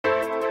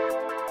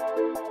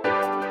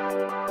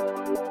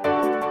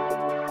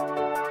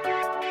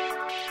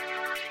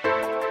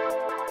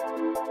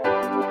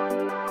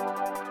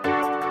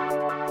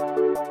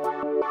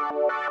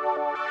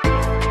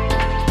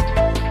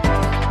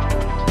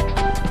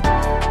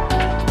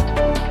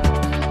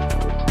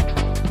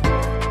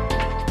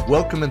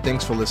Welcome and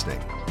thanks for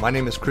listening. My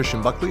name is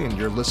Christian Buckley and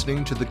you're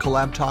listening to the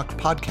Collab Talk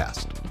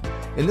podcast.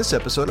 In this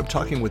episode, I'm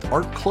talking with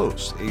Art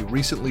Close, a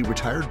recently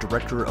retired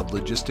Director of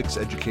Logistics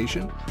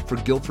Education for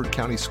Guilford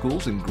County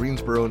Schools in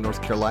Greensboro,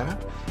 North Carolina,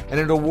 and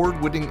an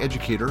award-winning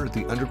educator at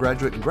the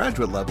undergraduate and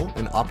graduate level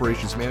in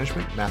operations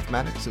management,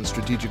 mathematics, and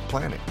strategic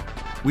planning.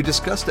 We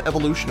discuss the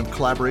evolution of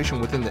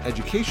collaboration within the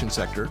education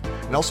sector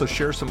and also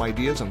share some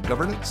ideas on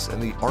governance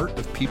and the art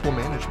of people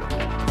management.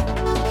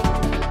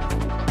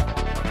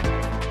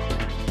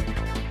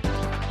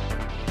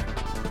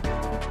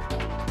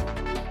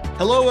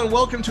 Hello and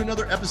welcome to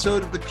another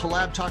episode of the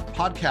Collab Talk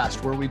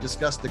podcast, where we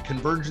discuss the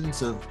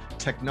convergence of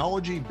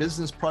technology,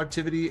 business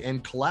productivity,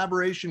 and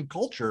collaboration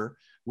culture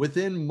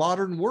within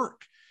modern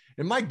work.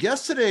 And my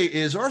guest today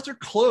is Arthur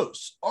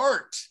Close.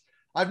 Art,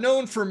 I've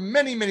known for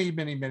many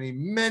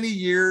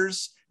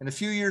years, and a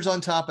few years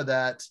on top of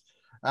that,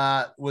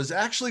 was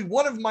actually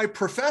one of my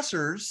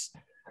professors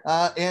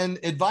and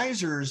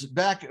advisors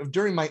back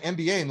during my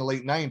MBA in the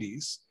late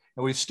 90s,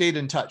 and we've stayed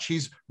in touch.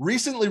 He's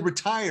recently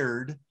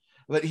retired,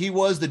 but he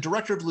was the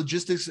Director of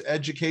Logistics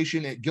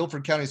Education at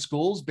Guilford County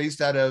Schools,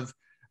 based out of,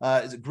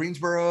 is it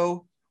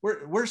Greensboro?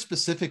 Where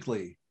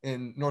specifically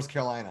in North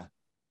Carolina?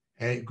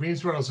 Hey,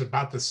 Greensboro is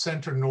about the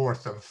center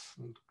north of,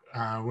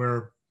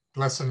 we're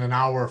less than an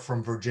hour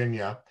from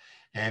Virginia,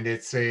 and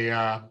it's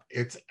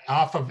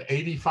off of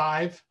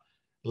 85,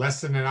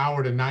 less than an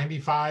hour to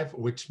 95,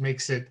 which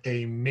makes it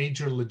a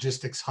major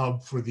logistics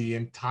hub for the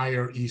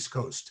entire East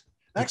Coast.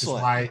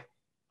 Excellent. Which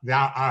is why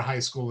our high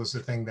school is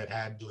the thing that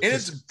had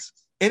logistics.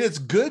 And it's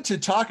good to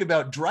talk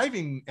about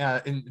driving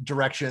in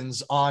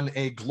directions on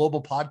a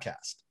global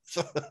podcast.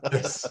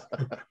 Yes.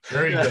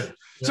 Very good.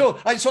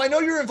 Yeah. So I know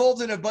you're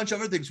involved in a bunch of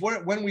other things.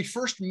 When we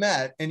first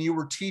met, and you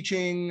were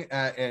teaching,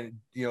 at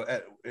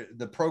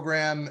the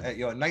program, at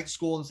night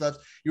school and stuff,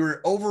 you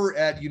were over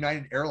at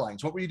United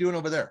Airlines. What were you doing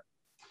over there?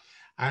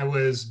 I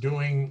was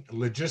doing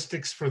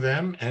logistics for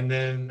them, and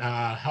then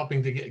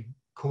helping to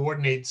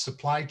coordinate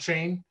supply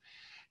chain,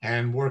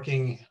 and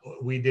working.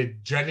 We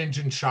did jet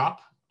engine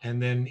shop, and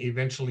then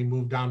eventually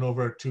moved on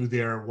over to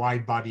their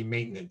wide body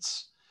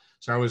maintenance.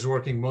 So I was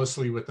working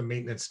mostly with the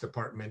maintenance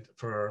department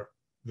for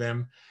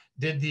them,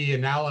 did the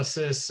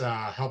analysis,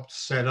 helped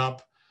set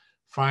up,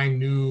 find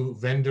new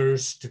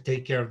vendors to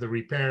take care of the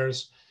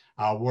repairs,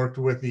 worked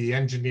with the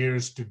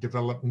engineers to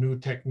develop new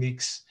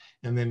techniques,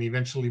 and then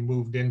eventually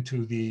moved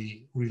into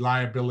the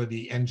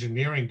reliability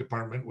engineering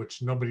department,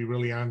 which nobody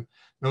really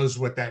knows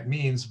what that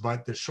means,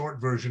 but the short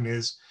version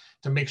is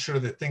to make sure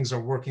that things are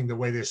working the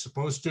way they're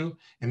supposed to,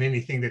 and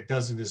anything that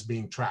doesn't is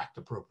being tracked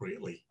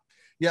appropriately.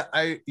 Yeah,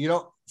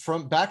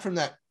 from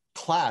that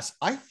class,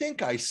 I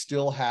think I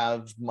still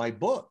have my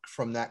book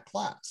from that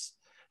class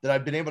that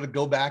I've been able to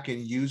go back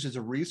and use as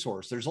a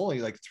resource. There's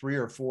only like 3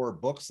 or 4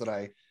 books that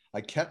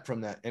I kept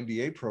from that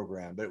MBA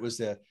program, but it was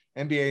the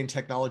MBA in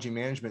technology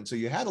management. So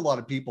you had a lot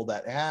of people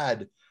that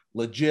had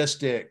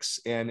logistics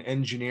and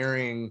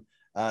engineering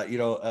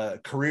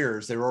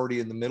careers they were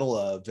already in the middle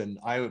of. And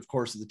I, of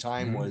course, at the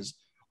time was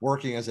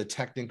working as a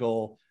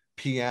technical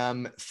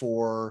PM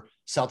for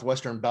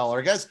Southwestern Bell, or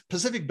I guess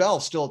Pacific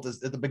Bell still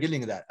at the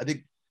beginning of that. I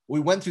think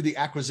we went through the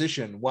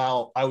acquisition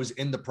while I was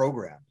in the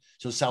program.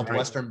 So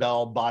Southwestern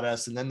Bell bought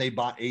us, and then they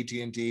bought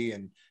AT&T,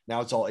 and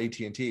now it's all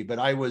AT&T. But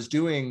I was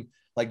doing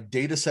like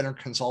data center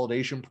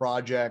consolidation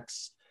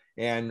projects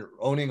and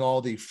owning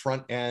all the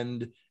front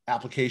end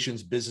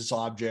applications, business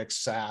objects,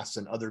 SaaS,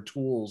 and other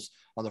tools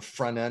on the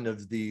front end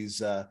of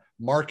these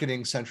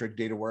marketing centric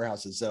data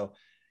warehouses. So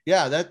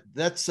yeah,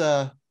 that's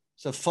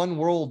it's a fun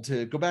world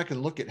to go back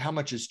and look at how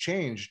much has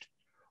changed.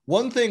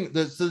 One thing,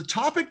 the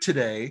topic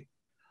today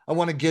I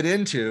want to get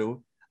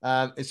into,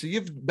 so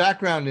you have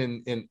background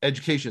in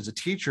education as a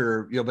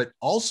teacher, but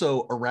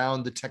also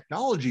around the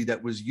technology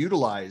that was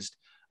utilized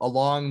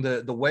along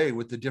the way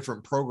with the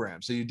different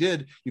programs. So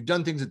you've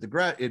done things at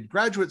at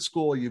graduate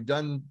school, you've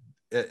done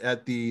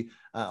at the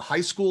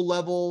high school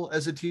level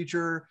as a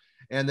teacher,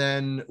 and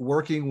then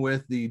working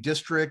with the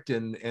district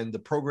and the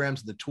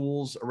programs and the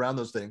tools around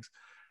those things.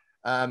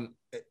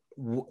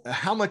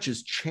 How much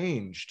has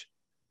changed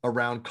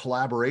around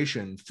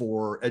collaboration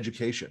for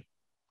education?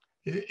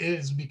 It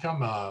has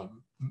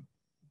become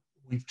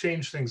we've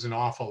changed things an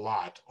awful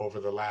lot over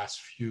the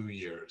last few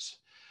years.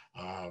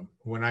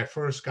 When I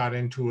first got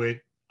into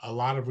it, a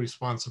lot of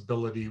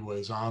responsibility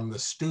was on the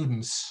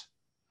students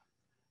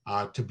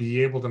to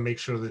be able to make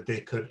sure that they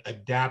could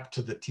adapt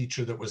to the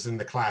teacher that was in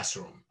the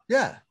classroom.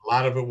 Yeah. A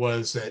lot of it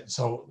was that,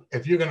 so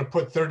if you're going to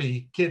put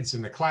 30 kids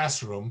in the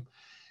classroom,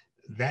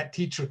 that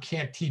teacher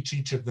can't teach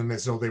each of them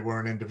as though they were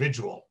an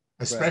individual,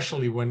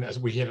 especially when, as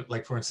we hit it,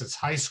 like for instance,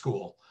 high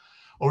school,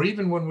 or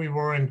even when we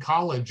were in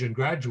college and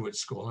graduate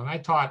school. And I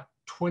taught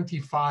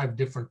 25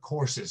 different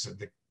courses at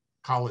the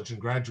college and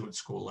graduate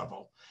school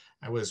level.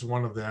 I was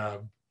one of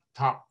the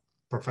top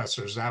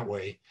professors that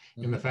way,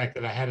 in the fact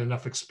that I had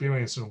enough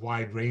experience in a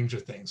wide range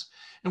of things.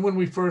 And when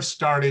we first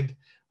started,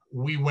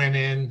 we went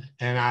in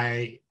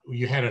and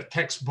you had a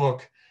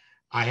textbook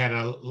I had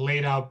a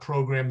laid out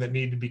program that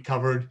needed to be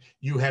covered.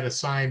 You had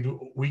assigned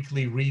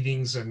weekly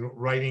readings and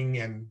writing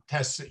and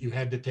tests that you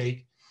had to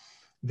take.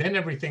 Then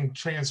everything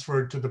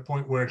transferred to the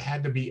point where it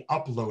had to be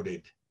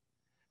uploaded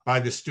by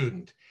the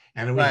student.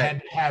 And we Right.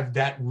 had to have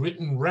that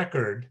written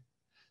record.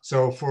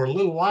 So for a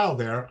little while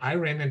there, I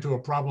ran into a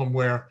problem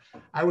where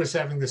I was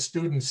having the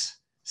students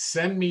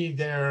send me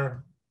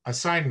their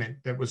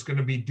assignment that was going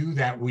to be due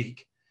that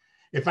week.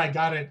 If I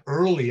got it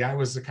early, I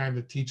was the kind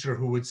of teacher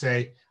who would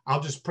say, I'll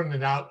just print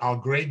it out, I'll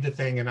grade the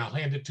thing, and I'll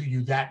hand it to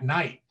you that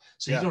night.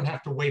 So you don't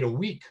have to wait a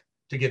week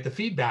to get the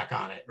feedback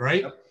on it,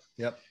 right? Yep.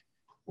 Yep.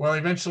 Well,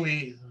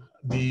 eventually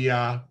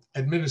the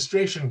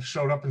administration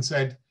showed up and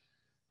said,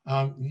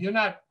 you're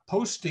not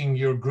posting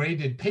your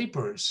graded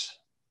papers.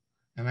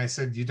 And I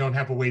said, you don't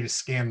have a way to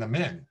scan them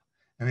in.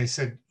 And they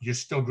said, you're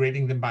still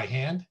grading them by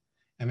hand?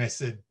 And I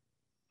said,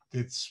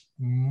 it's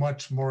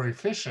much more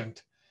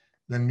efficient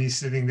than me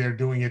sitting there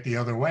doing it the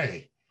other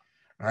way,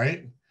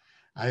 right?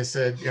 I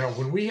said,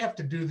 when we have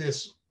to do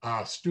this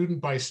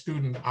student by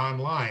student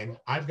online,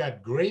 I've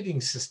got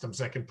grading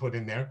systems I can put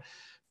in there,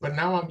 but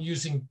now I'm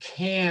using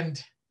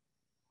canned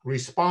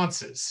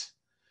responses.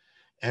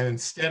 And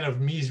instead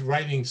of me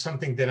writing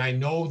something that I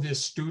know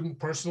this student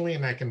personally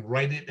and I can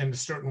write it in a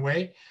certain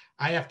way,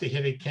 I have to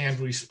hit a canned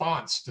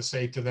response to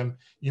say to them,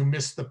 you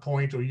missed the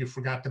point or you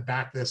forgot to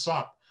back this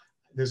up.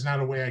 There's not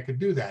a way I could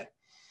do that.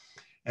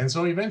 And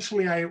so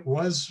eventually I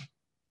was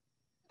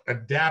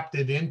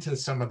adapted into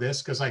some of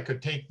this because I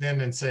could take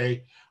then and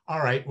say, all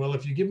right, well,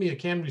 if you give me a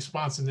canned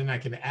response and then I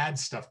can add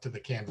stuff to the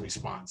canned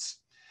response.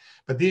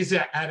 But these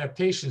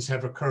adaptations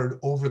have occurred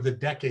over the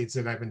decades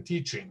that I've been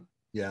teaching.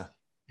 Yeah.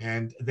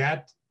 And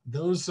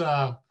there's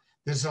a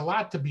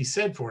lot to be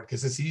said for it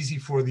because it's easy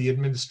for the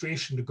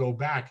administration to go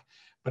back.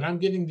 But I'm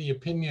getting the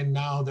opinion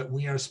now that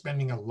we are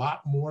spending a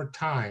lot more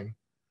time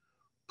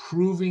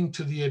proving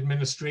to the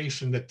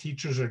administration that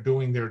teachers are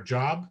doing their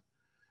job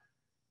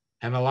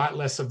and a lot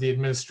less of the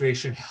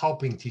administration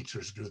helping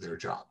teachers do their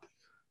job.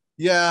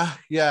 Yeah,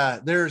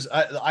 there's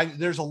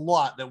there's a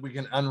lot that we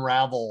can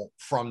unravel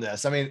from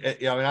this. I mean,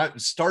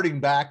 starting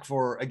back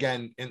for,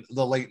 again, in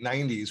the late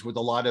 90s with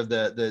a lot of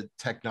the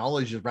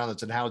technology around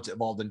this and how it's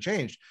evolved and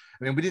changed.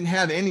 I mean, we didn't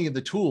have any of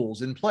the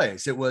tools in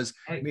place. It was,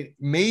 I mean,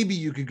 maybe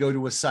you could go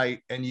to a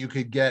site and you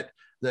could get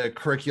the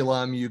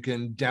curriculum, you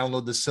can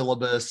download the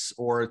syllabus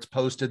or it's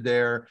posted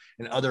there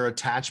and other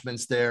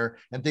attachments there,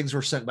 and things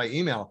were sent by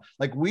email.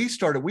 Like we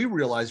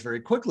realized very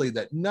quickly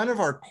that none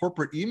of our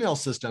corporate email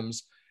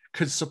systems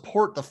could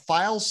support the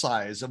file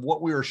size of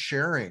what we were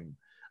sharing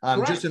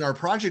just in our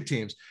project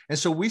teams. And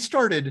so we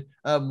started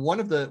one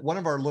of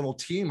our little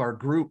team, our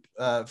group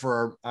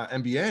for our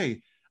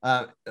MBA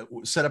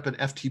set up an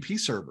FTP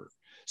server.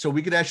 So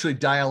we could actually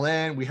dial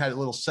in. We had a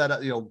little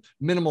setup,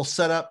 minimal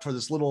setup for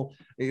this little,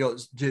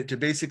 to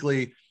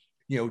basically,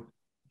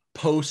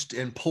 post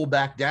and pull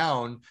back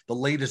down the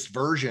latest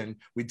version.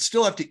 We'd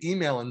still have to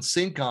email and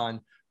sync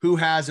on who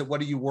has it,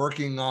 what are you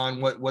working on,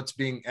 what's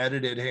being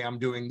edited. Hey, I'm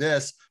doing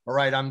this. All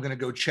right, I'm going to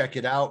go check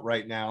it out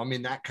right now. I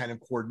mean, that kind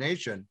of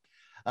coordination.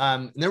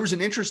 There was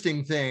an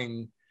interesting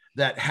thing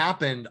that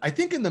happened, I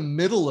think, in the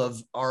middle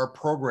of our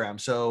program.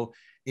 So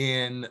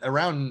in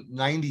around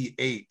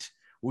 98,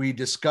 we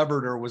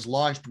discovered or was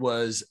launched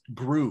was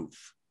Groove.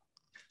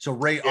 So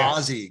Ray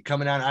Ozzie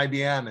coming out of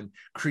IBM and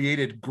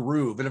created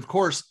Groove. And of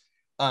course,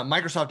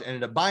 Microsoft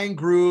ended up buying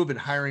Groove and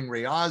hiring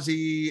Ray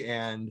Ozzie,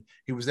 and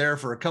he was there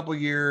for a couple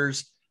of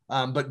years.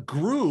 But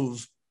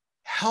Groove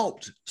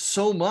helped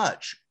so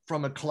much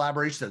from a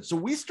collaboration. So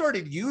we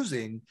started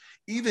using,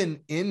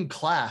 even in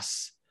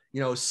class,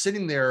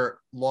 sitting there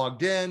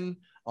logged in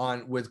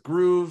with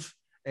Groove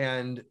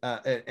and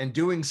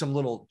doing some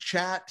little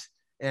chat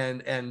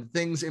and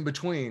things in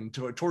between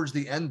towards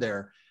the end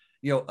there.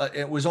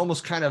 It was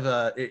almost kind of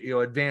a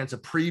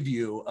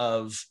preview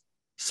of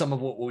some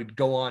of what we'd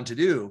go on to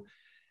do.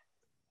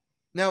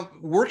 Now,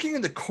 working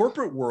in the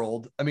corporate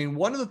world, I mean,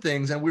 one of the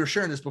things, and we were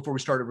sharing this before we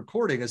started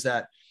recording, is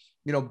that,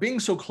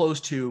 being so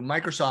close to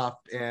Microsoft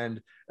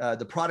and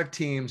the product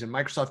teams and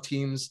Microsoft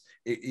teams,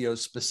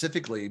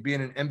 specifically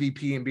being an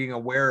MVP and being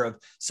aware of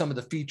some of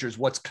the features,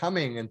 what's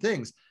coming and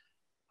things.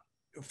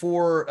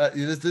 For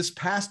this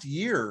past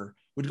year,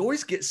 would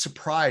always get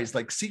surprised,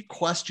 like see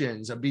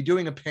questions. I'd be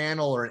doing a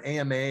panel or an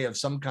AMA of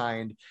some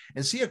kind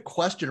and see a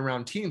question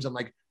around Teams. I'm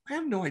like, I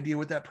have no idea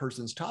what that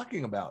person's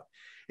talking about.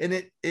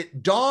 And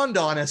it dawned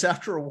on us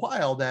after a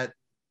while that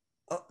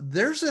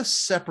there's a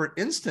separate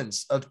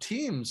instance of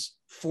Teams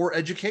for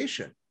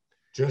education.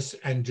 Just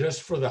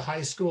for the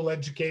high school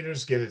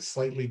educators, get a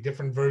slightly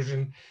different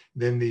version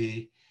than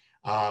the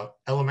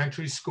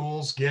elementary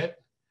schools get.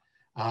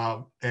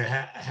 It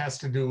has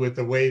to do with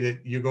the way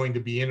that you're going to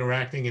be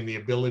interacting and the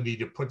ability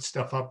to put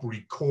stuff up,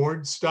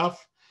 record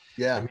stuff.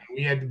 Yeah. I mean,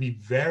 we had to be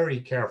very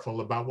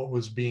careful about what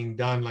was being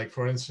done. Like,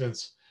 for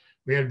instance,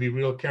 we had to be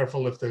real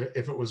careful if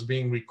it was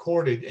being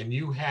recorded and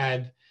you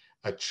had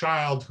a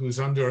child who's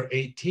under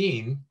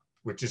 18,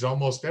 which is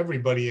almost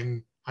everybody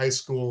in high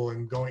school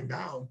and going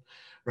down,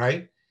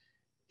 right?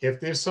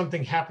 If there's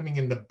something happening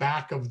in the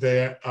back of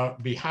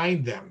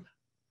behind them,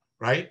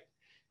 right?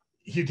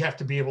 you'd have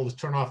to be able to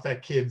turn off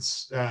that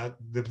kid's, the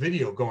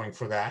video going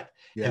for that.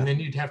 Yeah. And then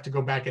you'd have to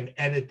go back and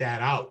edit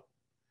that out.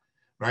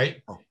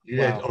 Right. Oh,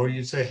 wow. Or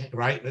you say,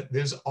 right,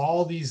 there's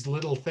all these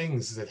little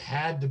things that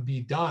had to be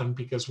done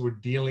because we're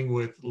dealing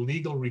with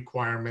legal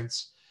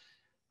requirements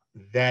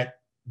that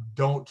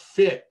don't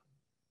fit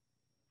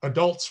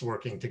adults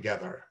working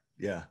together.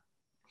 Yeah.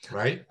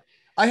 Right.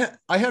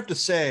 I have to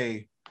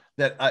say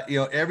that,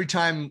 every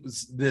time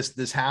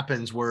this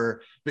happens,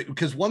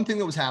 because one thing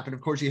that was happening,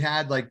 of course, you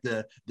had like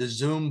the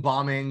Zoom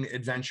bombing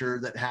adventure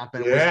that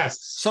happened. Yes.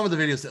 Some of the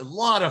videos, a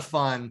lot of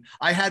fun.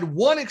 I had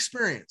one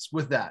experience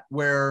with that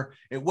where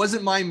it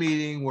wasn't my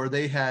meeting, where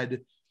they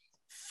had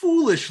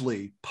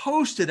foolishly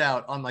posted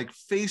out on like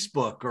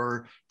Facebook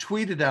or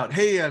tweeted out,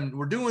 hey,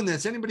 we're doing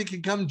this. Anybody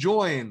can come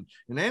join.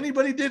 And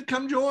anybody did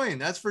come join,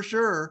 that's for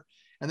sure.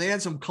 And they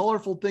had some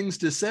colorful things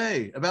to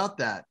say about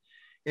that.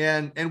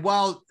 And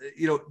while,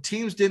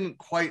 teams didn't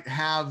quite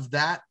have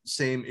that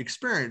same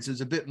experience,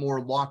 it's a bit more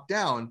locked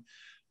down.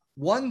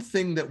 One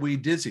thing that we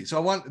did see, so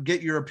I want to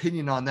get your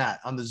opinion on that,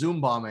 on the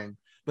Zoom bombing.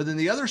 But then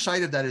the other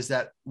side of that is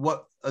that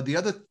the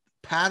other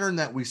pattern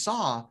that we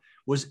saw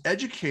was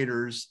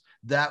educators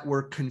that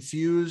were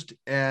confused.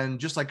 And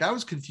just like I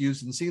was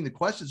confused and seeing the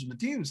questions from the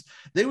teams,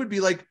 they would be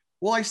like,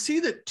 well, I see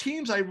that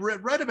teams, I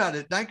read about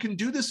it and I can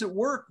do this at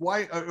work.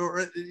 Why,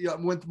 or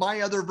with my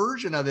other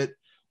version of it,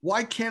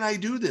 why can't I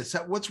do this?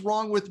 What's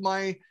wrong with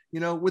my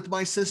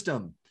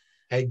system?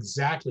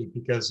 Exactly.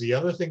 Because the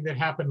other thing that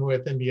happened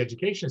within the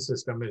education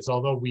system is,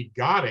 although we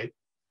got it,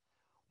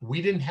 we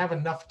didn't have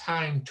enough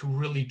time to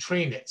really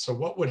train it. So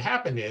what would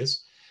happen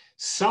is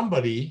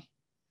somebody,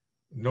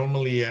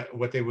 normally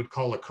what they would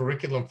call a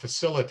curriculum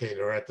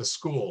facilitator at the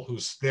school,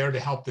 who's there to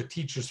help the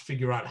teachers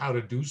figure out how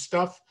to do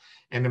stuff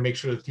and to make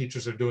sure the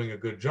teachers are doing a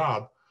good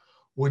job,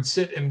 would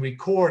sit and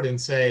record and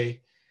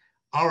say,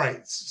 all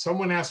right,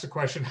 someone asked a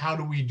question, how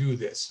do we do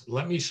this?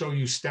 Let me show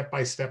you step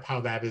by step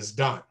how that is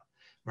done,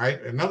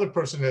 right? Another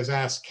person has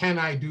asked, can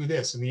I do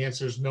this? And the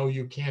answer is no,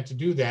 you can't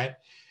do that.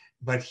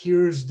 But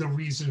here's the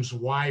reasons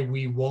why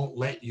we won't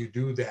let you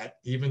do that,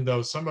 even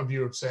though some of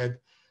you have said,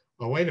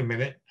 well, wait a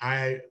minute,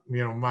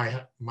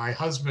 my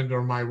husband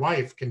or my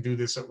wife can do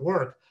this at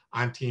work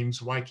on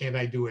Teams. Why can't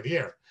I do it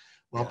here?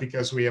 Well,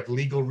 because we have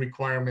legal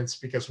requirements,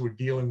 because we're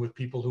dealing with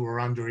people who are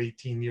under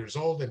 18 years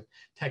old and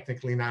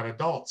technically not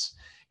adults.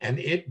 And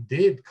it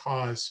did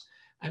cause,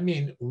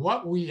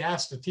 what we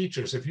asked the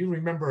teachers, if you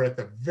remember at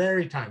the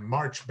very time,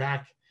 March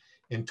back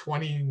in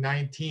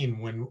 2019,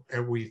 when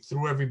we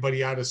threw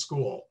everybody out of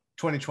school.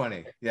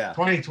 2020. Yeah.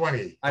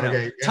 2020. I know.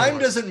 Okay. Time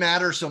doesn't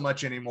matter so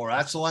much anymore.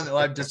 That's the one that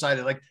I've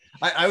decided. Like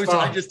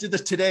I just did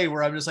this today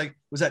where I'm just like,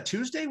 was that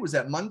Tuesday? Was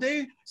that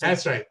Monday?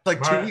 That's right.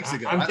 Like 2 weeks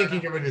ago. I'm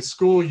thinking of it as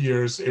school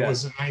years. It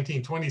was the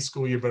 1920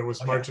 school year, but it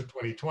was March of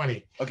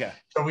 2020. Okay.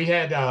 So we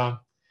had,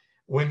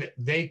 when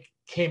they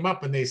came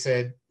up and they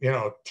said,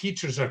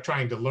 teachers are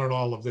trying to learn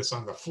all of this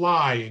on the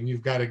fly and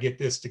you've got to get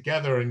this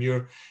together. And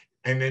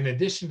in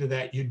addition to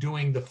that, you're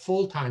doing the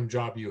full-time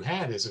job you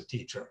had as a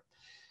teacher.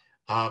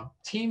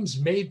 Teams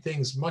made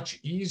things much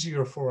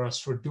easier for us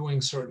for doing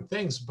certain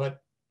things,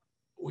 but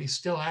we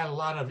still had a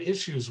lot of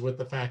issues with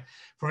the fact,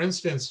 for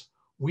instance,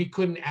 we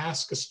couldn't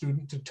ask a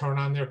student to turn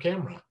on their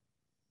camera.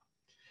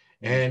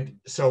 And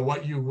so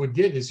what you would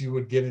get is you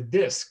would get a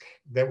disc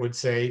that would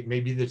say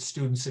maybe the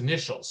student's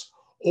initials,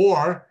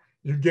 or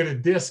you'd get a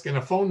disc and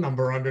a phone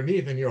number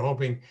underneath, and you're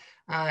hoping,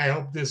 I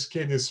hope this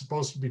kid is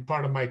supposed to be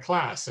part of my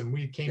class. And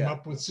we came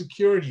up with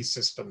security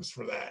systems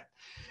for that.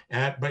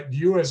 But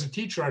you as a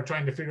teacher are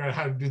trying to figure out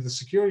how to do the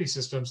security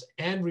systems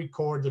and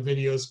record the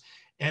videos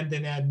and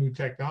then add new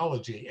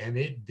technology. And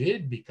it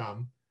did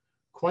become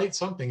quite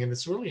something. And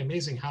it's really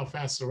amazing how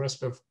fast the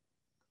rest of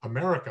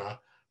America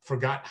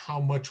forgot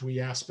how much we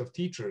asked of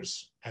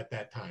teachers at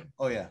that time.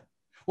 Oh, yeah.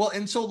 Well,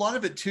 and so a lot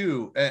of it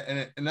too,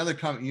 and another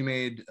comment you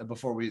made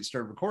before we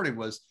started recording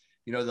was,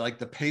 like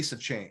the pace of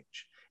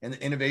change and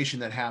the innovation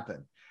that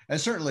happened. And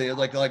certainly I'm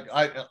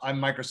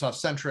Microsoft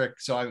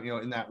centric. So I'm,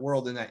 in that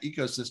world, in that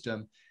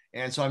ecosystem.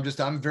 And so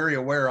I'm very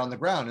aware on the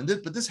ground.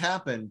 But this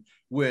happened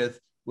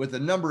with a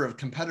number of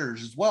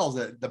competitors as well,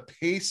 the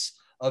pace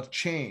of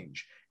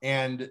change.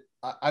 And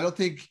I don't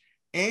think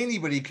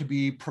anybody could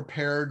be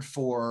prepared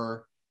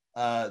for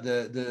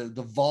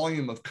the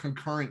volume of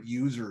concurrent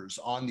users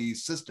on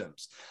these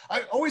systems.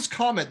 I always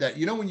comment that,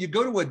 when you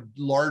go to a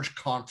large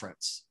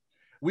conference,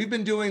 we've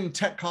been doing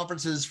tech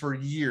conferences for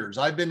years.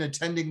 I've been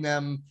attending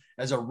them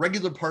as a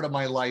regular part of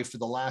my life for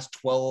the last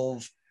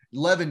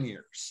 11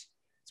 years.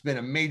 It's been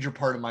a major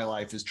part of my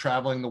life, is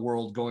traveling the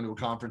world, going to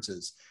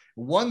conferences.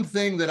 One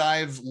thing that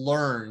I've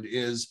learned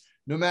is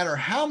no matter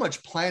how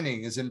much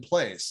planning is in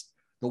place,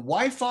 the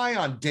Wi-Fi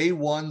on day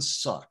one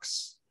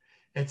sucks.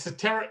 It's a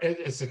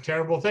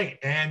terrible thing.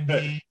 And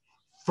the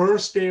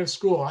first day of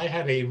school, I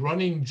had a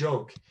running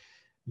joke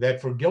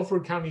that for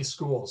Guilford County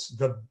schools,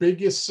 the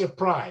biggest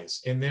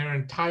surprise in their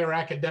entire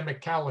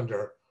academic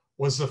calendar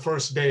was the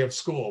first day of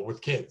school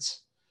with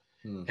kids.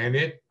 And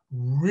it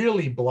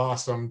really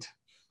blossomed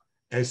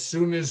as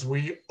soon as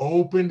we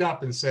opened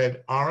up and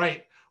said, all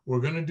right, we're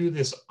going to do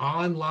this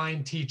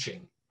online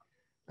teaching.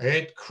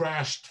 It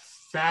crashed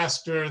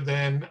faster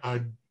than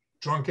a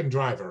drunken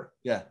driver.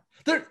 Yeah.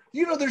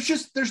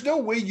 There's no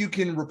way you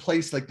can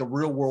replace like the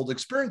real world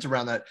experience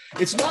around that.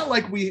 It's not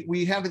like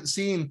we haven't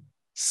seen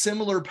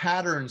similar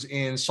patterns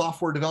in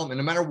software development,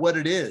 no matter what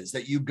it is,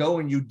 that you go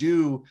and you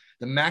do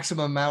the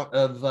maximum amount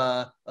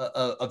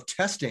of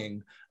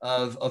testing,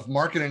 of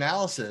market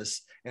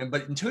analysis.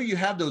 But until you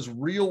have those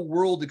real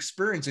world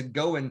experience and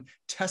go and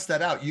test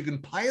that out, you can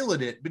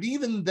pilot it. But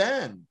even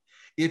then,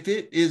 if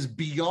it is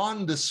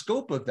beyond the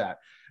scope of that,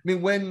 I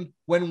mean,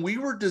 when we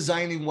were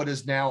designing what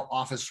is now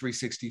Office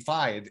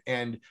 365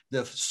 and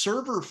the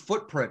server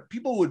footprint,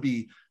 people would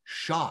be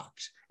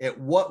shocked at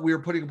what we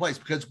were putting in place,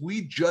 because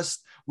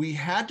we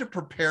had to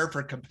prepare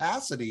for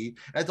capacity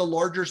at the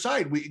larger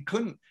side. We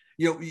couldn't,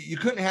 you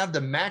couldn't have the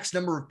max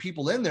number of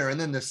people in there and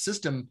then the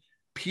system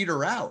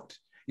peter out.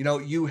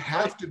 You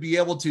have to be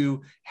able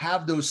to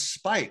have those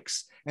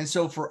spikes. And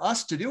so for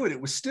us to do it, it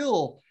was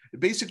still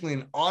basically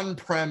an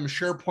on-prem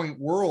SharePoint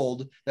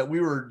world that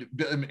we were,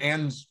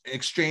 and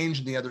Exchange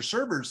and the other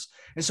servers.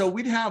 And so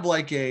we'd have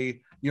like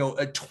a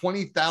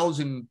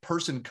 20,000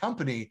 person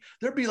company.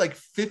 There'd be like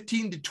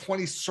 15 to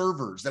 20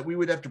 servers that we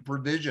would have to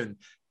provision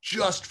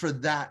just for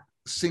that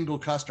single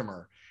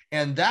customer.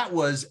 And that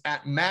was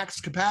at max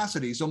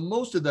capacity. So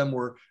most of them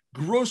were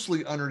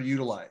grossly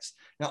underutilized.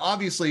 Now,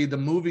 obviously the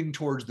moving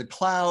towards the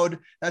cloud,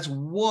 that's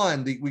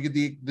one, we get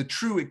the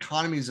true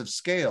economies of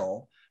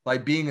scale by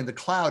being in the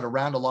cloud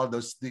around a lot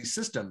of these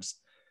systems.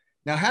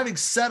 Now, having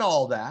said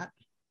all that,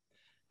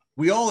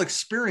 we all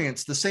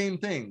experience the same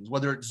things,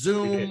 whether it's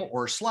Zoom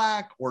or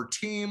Slack or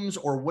Teams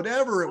or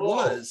whatever it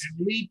was.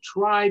 And we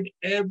tried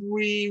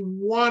every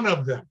one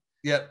of them.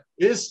 Yep.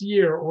 This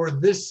year or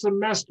this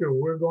semester,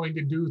 we're going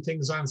to do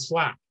things on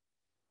Slack.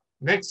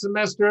 Next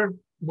semester,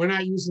 we're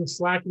not using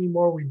Slack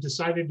anymore. We've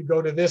decided to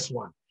go to this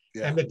one.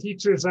 Yeah. And the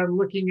teachers are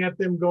looking at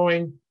them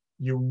going,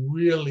 you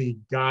really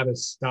got to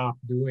stop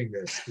doing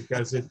this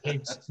because it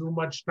takes too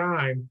much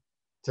time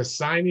to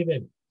sign it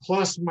in.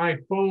 Plus, my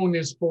phone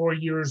is 4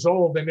 years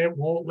old and it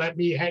won't let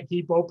me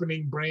keep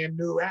opening brand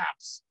new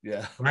apps.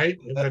 Yeah. Right?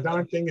 And the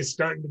darn thing is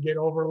starting to get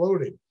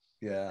overloaded.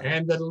 Yeah.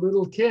 And the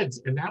little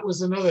kids. And that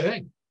was another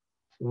thing.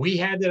 We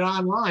had it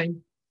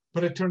online,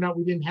 but it turned out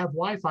we didn't have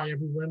Wi-Fi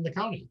everywhere in the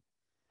county.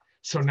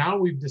 So now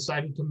we've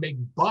decided to make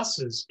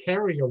buses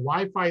carry a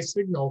Wi-Fi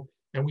signal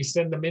and we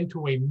send them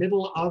into a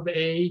middle of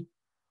a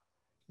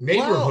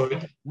neighborhood.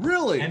 Wow,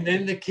 really? And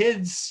then the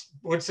kids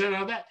would set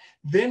out that.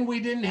 Then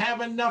we didn't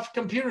have enough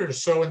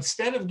computers. So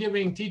instead of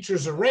giving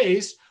teachers a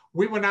raise,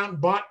 we went out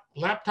and bought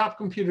laptop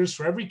computers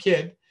for every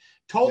kid,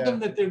 told them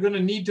that they're going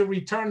to need to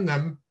return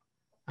them.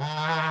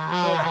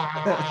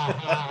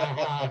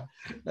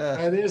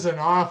 There's an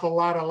awful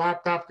lot of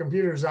laptop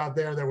computers out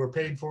there that were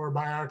paid for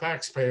by our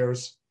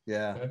taxpayers.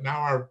 Yeah. And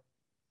now are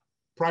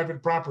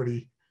private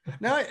property.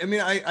 Now, I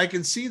mean, I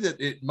can see that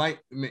it might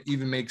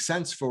even make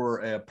sense for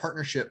a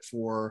partnership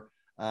for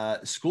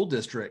school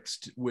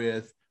districts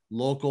with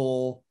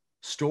local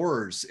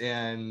stores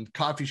and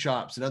coffee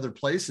shops and other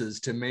places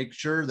to make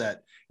sure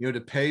that, to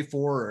pay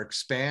for or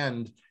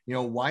expand,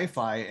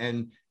 Wi-Fi.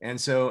 And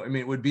so, I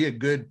mean, it would be a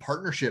good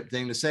partnership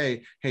thing to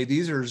say, hey,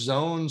 these are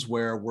zones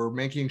where we're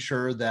making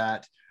sure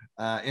that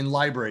in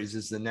libraries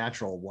is the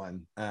natural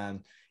one.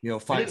 Find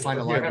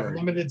a library. Have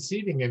limited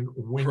seating. And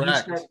when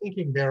Correct. You start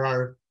thinking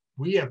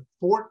we have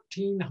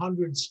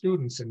 1,400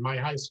 students in my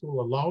high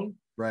school alone.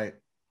 Right.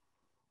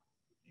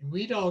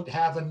 We don't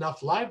have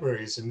enough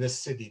libraries in this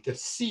city to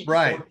seat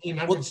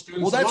 1,400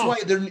 students. Well, that's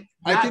alone.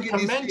 why I think it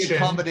needs to be a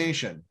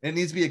combination. It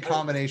needs to be a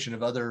combination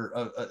of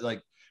other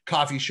like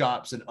coffee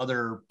shops and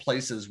other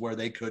places where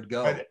they could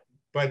go.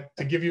 But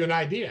to give you an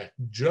idea,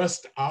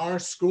 just our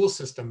school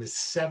system is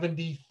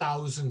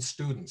 70,000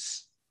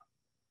 students.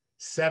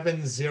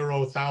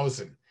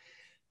 70,000.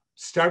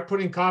 Start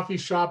putting coffee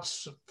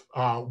shops,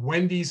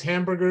 Wendy's,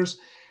 hamburgers,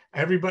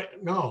 everybody.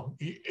 No,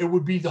 it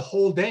would be the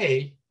whole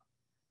day.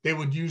 They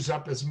would use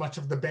up as much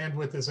of the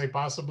bandwidth as they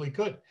possibly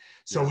could.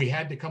 So we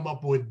had to come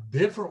up with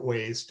different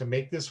ways to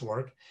make this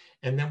work.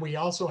 And then we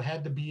also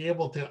had to be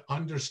able to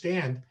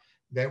understand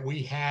that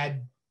we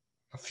had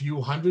a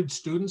few hundred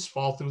students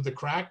fall through the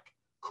crack,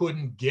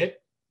 couldn't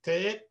get to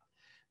it.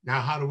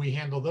 Now, how do we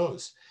handle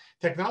those?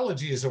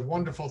 Technology is a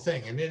wonderful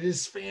thing, and it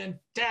is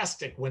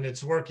fantastic when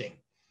it's working.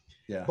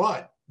 Yeah.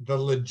 But the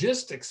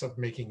logistics of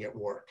making it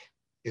work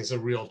is a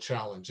real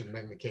challenge in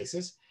many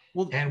cases.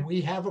 Well, and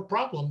we have a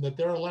problem that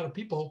there are a lot of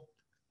people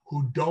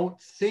who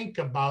don't think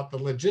about the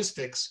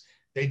logistics.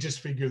 They just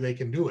figure they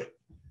can do it.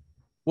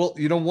 Well,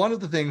 one of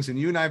the things, and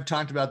you and I have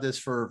talked about this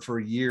for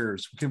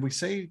years. Can we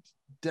say,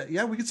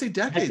 we could say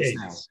decades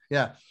now.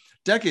 Yeah,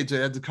 decades. I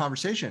had the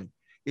conversation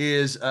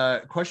is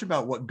a question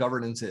about what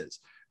governance is.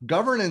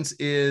 Governance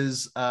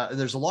is,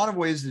 there's a lot of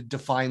ways to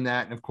define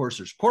that. And of course,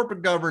 there's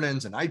corporate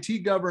governance and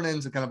IT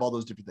governance and kind of all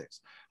those different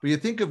things. But you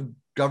think of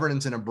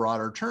governance in a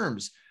broader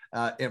terms.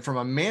 And from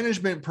a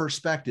management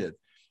perspective,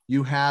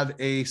 you have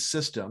a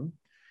system,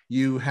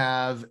 you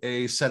have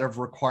a set of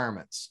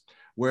requirements.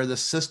 Where the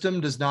system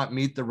does not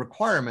meet the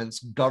requirements,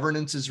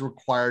 governance is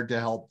required to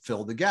help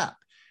fill the gap.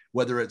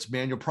 whether it's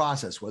manual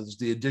process, whether it's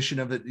the addition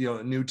of it,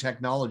 new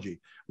technology,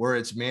 where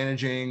it's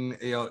managing,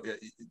 the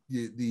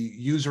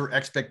user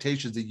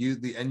expectations,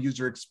 the end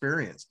user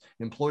experience,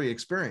 employee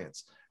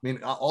experience. I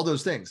mean, all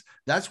those things.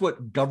 That's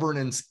what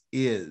governance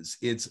is.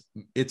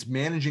 It's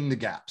managing the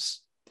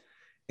gaps.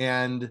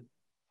 And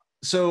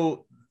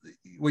so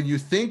when you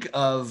think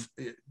of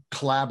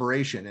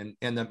collaboration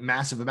and the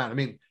massive amount, I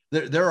mean,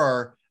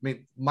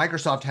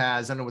 Microsoft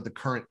has, I don't know what the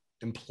current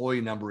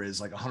employee number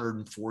is, like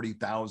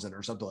 140,000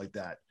 or something like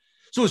that.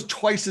 So it's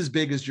twice as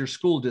big as your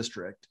school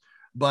district.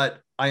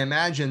 But I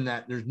imagine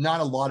that there's not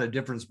a lot of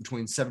difference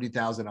between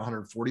 70,000 and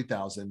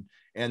 140,000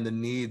 and the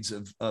needs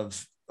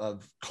of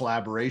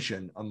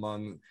collaboration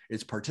among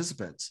its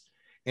participants.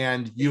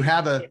 And you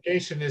have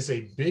communication is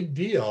a big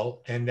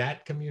deal, and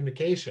that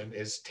communication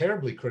is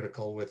terribly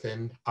critical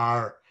within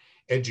our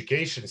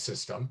education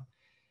system,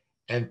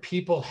 and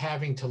people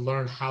having to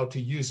learn how to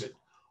use it.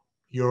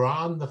 You're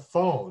on the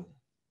phone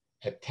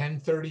at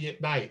 10:30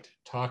 at night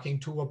talking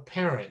to a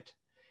parent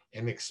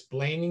and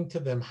explaining to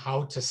them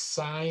how to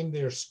sign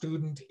their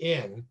student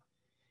in,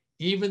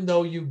 even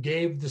though you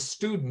gave the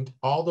student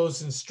all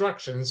those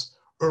instructions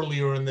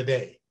earlier in the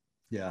day.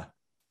 Yeah.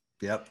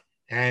 Yep.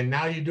 And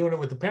now you're doing it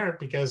with the parent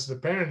because the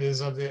parent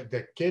is of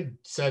the kid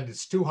said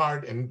it's too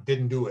hard and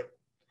didn't do it.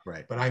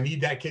 Right. But I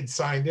need that kid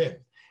signed in.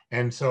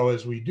 And so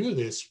as we do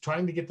this,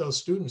 trying to get those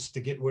students to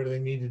get where they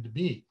needed to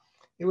be,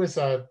 it was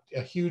a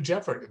huge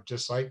effort,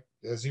 just like,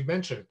 as you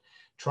mentioned,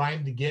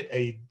 trying to get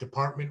a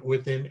department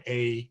within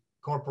a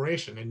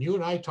corporation. And you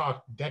and I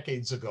talked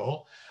decades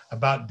ago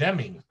about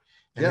Deming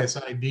and this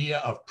idea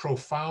of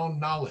profound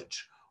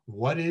knowledge.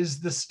 What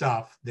is the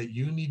stuff that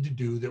you need to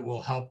do that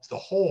will help the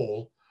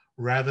whole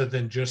rather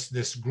than just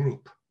this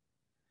group?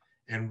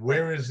 And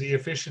where is the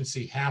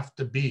efficiency have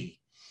to be?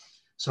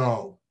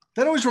 So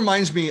that always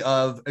reminds me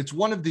of, it's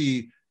one of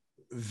the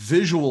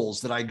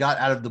visuals that I got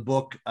out of the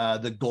book,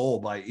 The Goal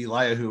by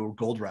Eliyahu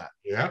Goldratt.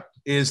 Yeah.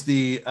 Is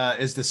the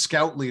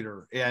scout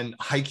leader and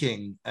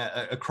hiking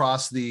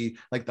across the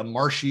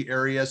marshy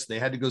areas. They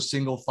had to go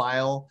single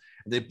file.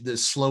 The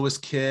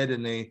slowest kid,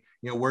 and they,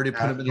 where they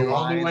put him in the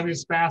line. You only went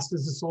as fast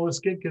as the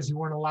slowest kid because you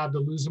weren't allowed to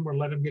lose him or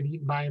let him get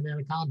eaten by an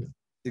anaconda.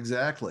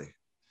 Exactly.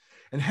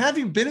 And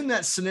having been in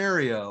that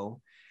scenario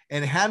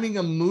and having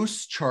a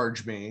moose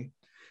charge me,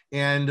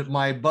 and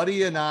my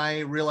buddy and I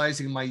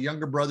realizing my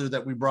younger brother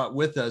that we brought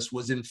with us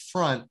was in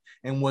front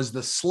and was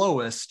the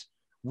slowest,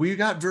 we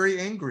got very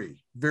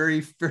angry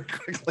very, very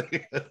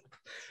quickly.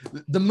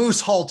 The moose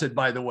halted,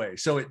 by the way.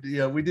 So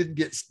we didn't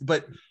get,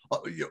 but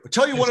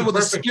tell you one of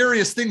the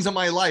scariest things in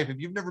my life. If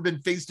you've never been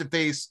face to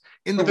face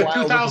in the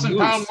wild,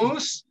 2,000-pound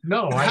moose,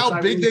 no,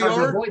 how big they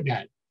are.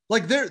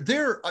 Like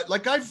they're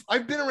like,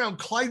 I've been around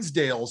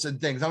Clydesdales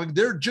and things. I mean,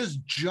 they're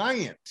just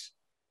giant.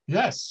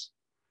 Yes,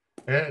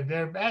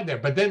 they're bad there.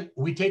 But then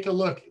we take a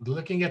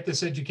looking at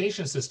this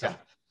education system.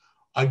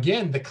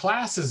 Again, the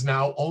class is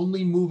now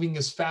only moving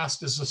as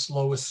fast as the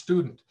slowest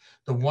student,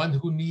 the one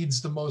who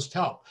needs the most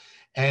help.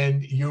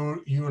 And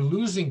you're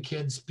losing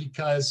kids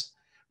because,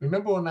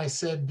 remember when I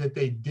said that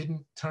they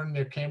didn't turn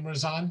their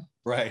cameras on?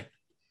 Right.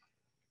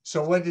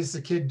 So what is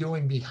the kid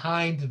doing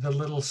behind the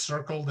little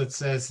circle that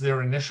says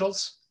their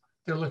initials?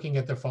 They're looking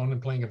at their phone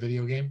and playing a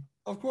video game.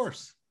 Of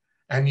course.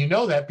 And you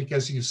know that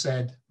because you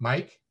said,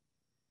 Mike,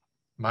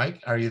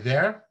 are you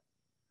there?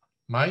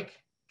 Mike,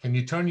 can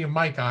you turn your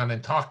mic on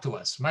and talk to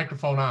us?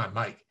 Microphone on,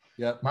 Mike.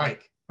 Yep.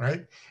 Mike,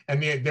 right?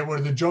 And there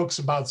were the jokes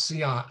about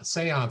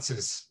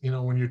seances,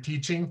 when you're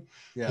teaching.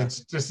 Yeah. It's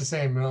just the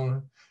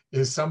same,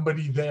 is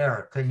somebody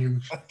there? Can you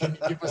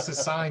give us a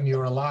sign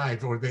you're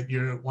alive or that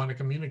you want to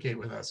communicate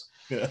with us?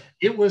 Yeah.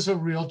 It was a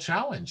real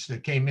challenge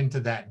that came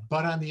into that.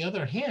 But on the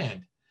other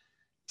hand,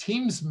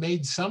 Teams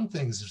made some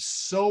things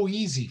so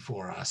easy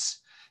for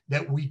us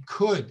that we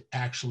could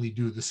actually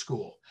do the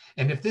school.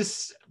 And if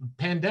this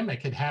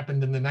pandemic had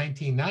happened in the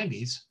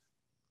 1990s,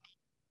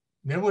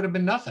 there would have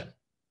been nothing.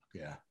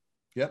 Yeah.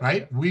 Yep.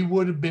 Right? We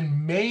would have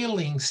been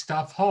mailing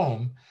stuff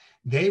home.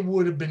 They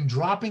would have been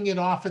dropping it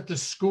off at the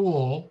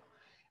school.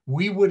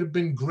 We would have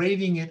been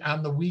grading it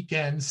on the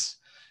weekends,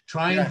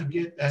 trying to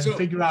get and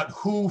figure out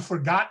who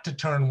forgot to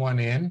turn one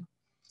in.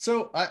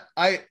 So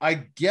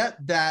I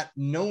get that,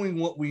 knowing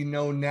what we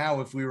know now,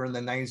 if we were in the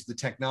 90s, the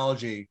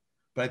technology,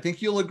 but I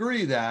think you'll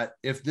agree that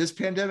if this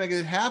pandemic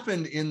had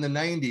happened in the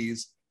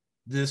 90s,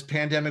 this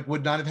pandemic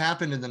would not have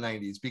happened in the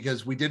 90s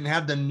because we didn't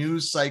have the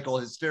news cycle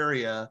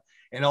hysteria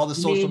and all the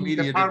social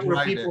media the part to where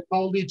drive people it.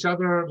 Told each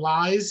other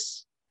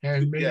lies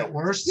and made it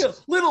worse. Yeah,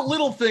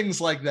 little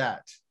things like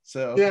that.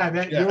 So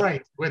you're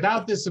right.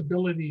 Without this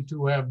ability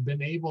to have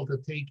been able to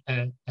take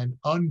an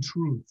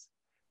untruth,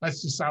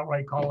 let's just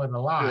outright call it a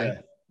lie,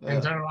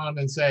 and turn around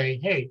and say,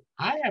 hey,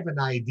 I have an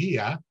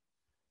idea.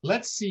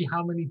 Let's see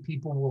how many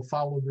people will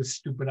follow this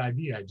stupid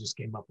idea I just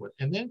came up with.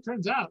 And then it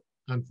turns out,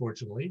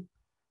 unfortunately,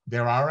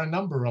 there are a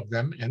number of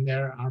them, and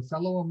they're our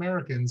fellow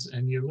Americans,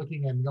 and you're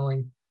looking and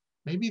going,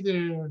 maybe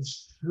there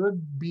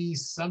should be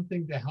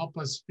something to help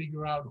us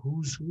figure out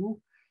who's who.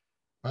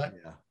 But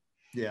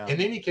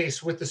in any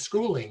case, with the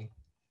schooling,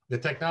 the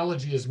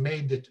technology has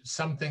made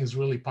some things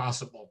really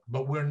possible,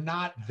 but we're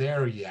not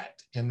there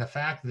yet. And the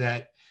fact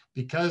that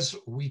because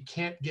we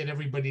can't get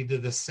everybody to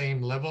the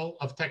same level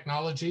of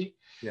technology,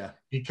 Yeah.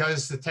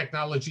 because the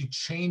technology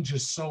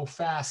changes so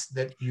fast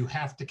that you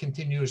have to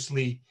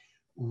continuously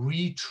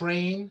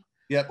retrain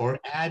Yep. or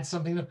add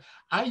something.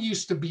 I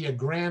used to be a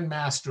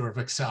grandmaster of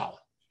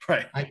Excel.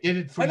 Right. I did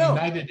it for I know.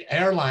 United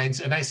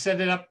Airlines, and I set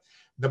it up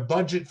the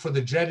budget for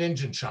the jet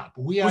engine shop.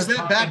 Was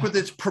that back with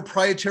its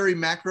proprietary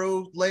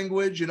macro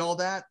language and all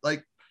that?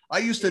 Like, I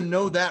used to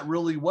know that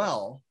really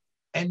well.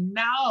 And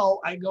now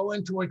I go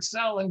into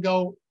Excel and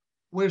go,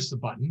 where's the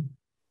button?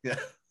 Yeah.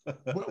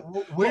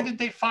 Where did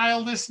they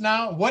file this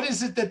now? What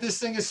is it that this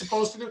thing is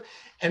supposed to do?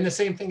 And the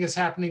same thing is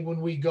happening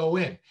when we go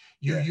in.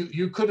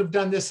 You could have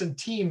done this in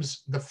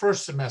Teams the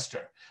first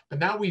semester, but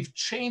now we've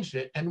changed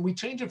it, and we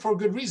changed it for a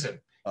good reason.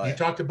 You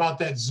talked about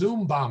that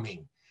Zoom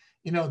bombing.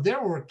 You know,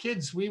 there were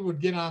kids, we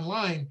would get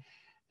online,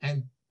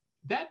 and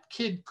that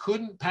kid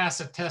couldn't pass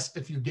a test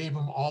if you gave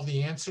him all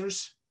the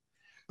answers,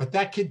 but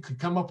that kid could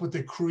come up with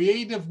a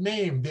creative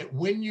name that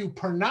when you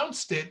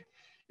pronounced it,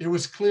 it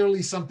was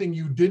clearly something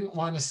you didn't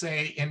want to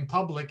say in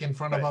public in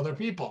front of other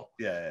people.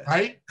 Yeah.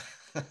 Right?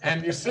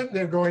 And you're sitting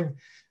there going,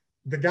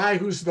 the guy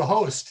who's the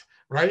host,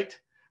 right?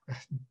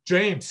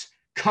 James,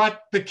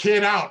 cut the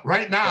kid out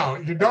right now.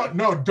 You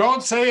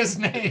don't say his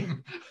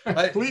name.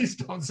 Please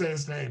don't say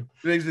his name.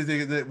 It makes me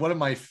think that one of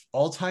my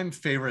all-time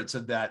favorites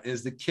of that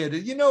is the kid.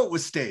 You know, it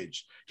was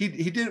staged.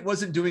 He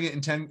wasn't doing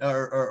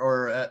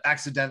it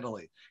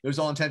accidentally. It was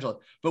all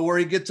intentional. But where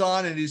he gets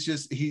on and he's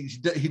just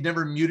he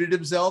never muted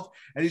himself,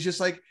 and he's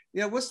just like,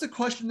 yeah, what's the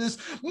question? Is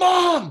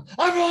Mom,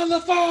 I'm on the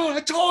phone.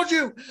 I told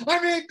you,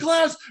 I'm in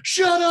class.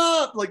 Shut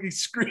up! Like he's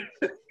screaming,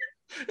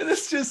 and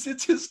it's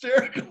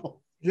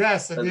hysterical.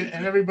 Yes, and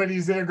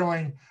everybody's there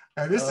going,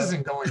 this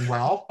isn't going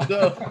well.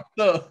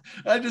 No.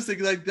 I just think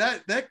like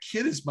that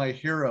kid is my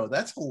hero.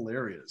 That's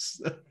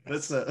hilarious.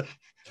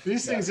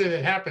 These things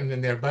that happened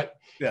in there, but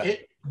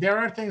there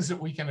are things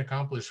that we can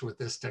accomplish with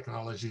this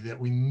technology that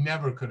we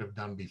never could have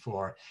done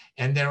before.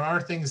 And there are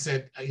things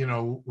that, you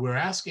know, we're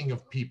asking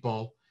of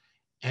people,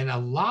 and a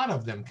lot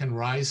of them can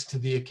rise to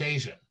the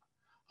occasion.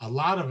 A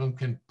lot of them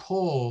can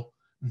pull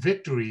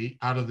victory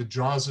out of the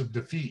jaws of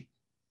defeat.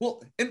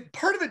 Well, and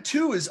part of it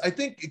too is, I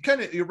think, it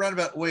kind of, you're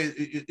roundabout way,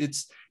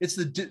 it's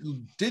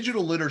the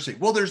digital literacy.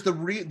 Well, there's the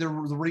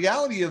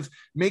reality of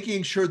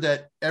making sure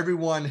that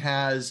everyone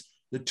has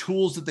the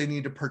tools that they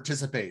need to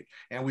participate.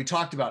 And we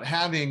talked about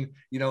having,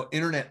 you know,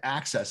 internet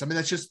access. I mean,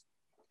 that's just,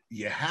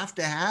 you have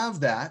to have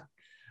that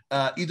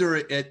either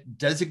at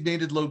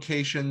designated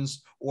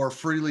locations or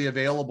freely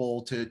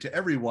available to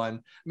everyone.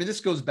 I mean,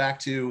 this goes back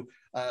to,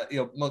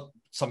 you know,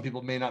 some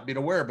people may not be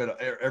aware,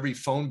 but every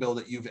phone bill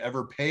that you've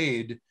ever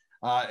paid,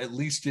 at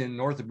least in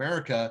North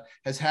America,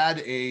 has had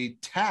a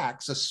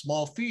tax, a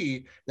small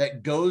fee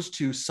that goes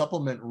to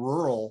supplement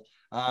rural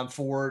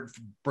for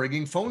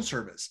bringing phone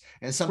service,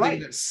 and something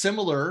that's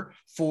similar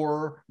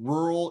for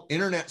rural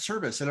internet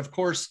service. And of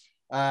course,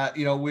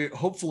 you know,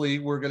 hopefully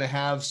we're going to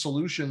have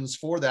solutions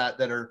for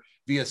that are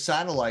via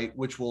satellite,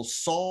 which will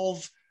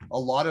solve a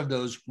lot of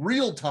those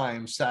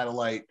real-time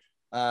satellite,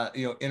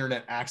 you know,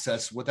 internet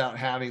access without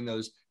having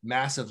those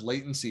massive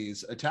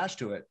latencies attached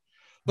to it.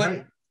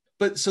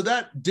 But so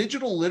that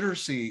digital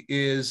literacy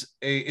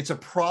it's a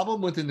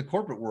problem within the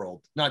corporate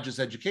world, not just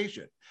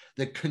education,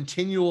 the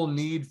continual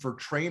need for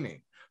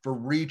training, for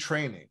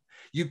retraining.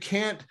 You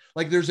can't,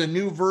 like, there's a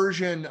new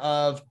version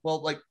of,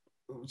 well, like,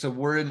 so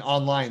we're in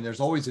online, there's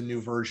always a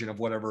new version of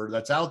whatever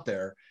that's out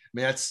there. I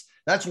mean,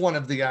 that's one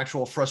of the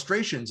actual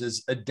frustrations,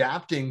 is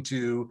adapting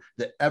to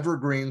the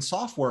evergreen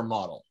software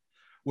model,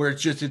 where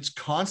it's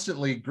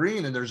constantly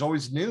green and there's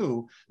always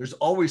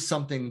always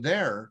something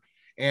there.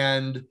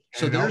 And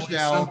so there's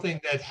now something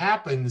that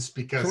happens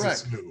because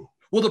it's new.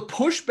 Well, the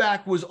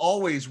pushback was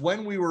always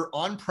when we were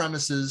on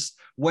premises,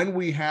 when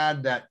we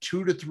had that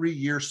 2 to 3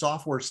 year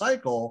software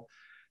cycle,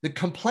 the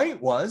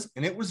complaint was,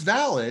 and it was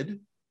valid,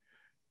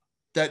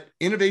 that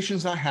innovation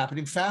is not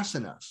happening fast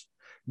enough.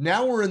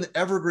 Now we're in the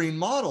evergreen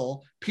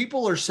model.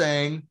 People are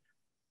saying,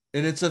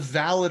 and it's a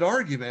valid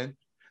argument,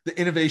 the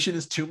innovation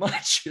is too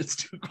much. It's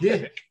too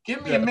quick.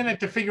 Give me a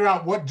minute to figure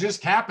out what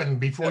just happened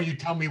before you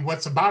tell me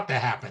what's about to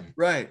happen.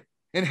 Right.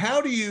 And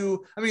how do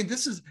you, I mean,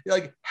 this is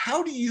like,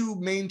 how do you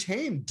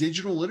maintain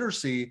digital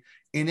literacy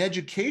in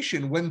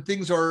education when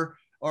things are,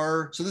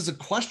 so this is a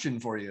question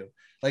for you.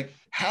 Like,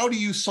 how do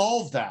you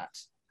solve that?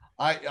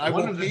 I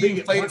will pay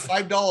you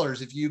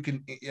 $5 if you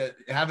can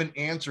have an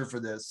answer for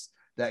this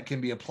that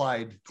can be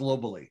applied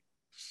globally.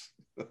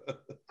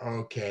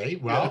 Okay,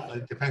 well,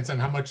 it depends on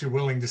how much you're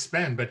willing to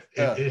spend, but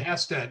it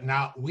has to,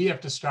 now we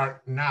have to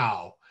start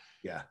now.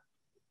 Yeah.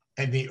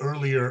 And the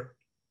earlier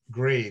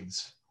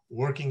grades,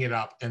 working it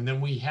up, and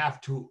then we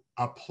have to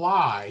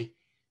apply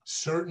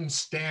certain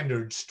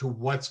standards to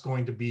what's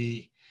going to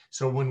be.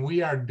 So when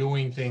we are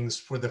doing things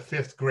for the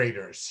 5th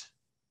graders,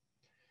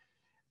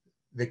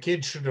 the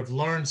kids should have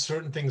learned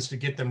certain things to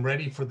get them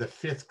ready for the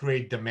 5th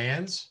grade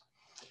demands.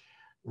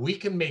 We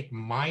can make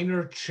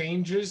minor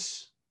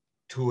changes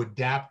to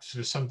adapt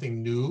to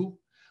something new.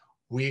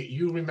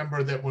 you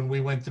remember that when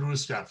we went through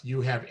stuff,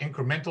 you have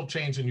incremental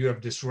change and you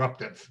have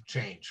disruptive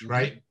change,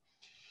 right?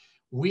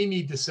 We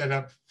need to set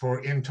up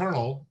for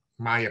internal,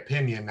 my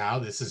opinion now,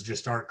 this is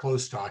just Art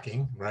Close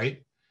talking,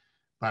 right?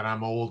 But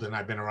I'm old and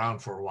I've been around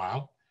for a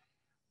while.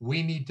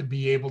 We need to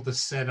be able to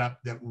set up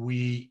that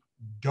we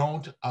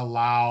don't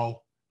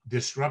allow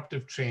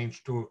disruptive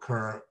change to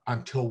occur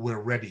until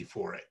we're ready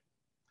for it.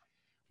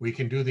 We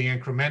can do the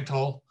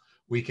incremental,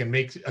 we can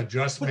make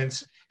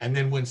adjustments, and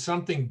then when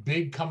something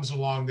big comes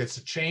along that's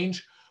a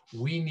change,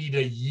 we need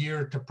a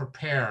year to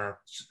prepare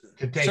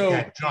to take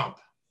that jump.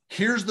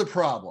 Here's the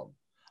problem.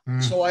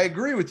 So I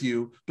agree with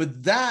you,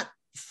 but that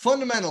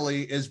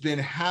fundamentally has been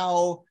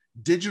how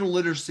digital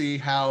literacy,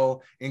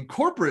 how in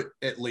corporate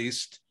at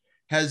least,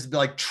 has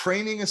like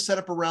training is set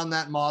up around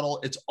that model.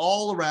 It's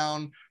all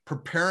around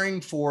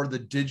preparing for the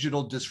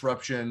digital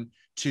disruption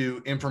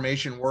to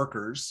information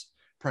workers,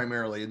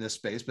 primarily in this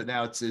space, but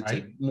now it's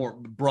right. A more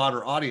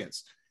broader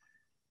audience.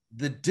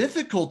 The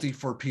difficulty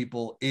for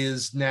people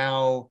is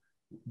now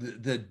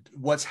the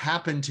what's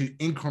happened to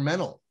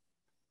incremental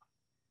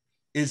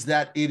is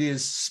that it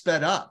is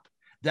sped up.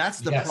 That's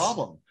the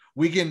problem.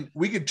 We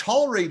can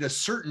tolerate a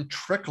certain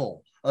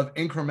trickle of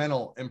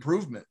incremental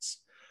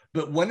improvements,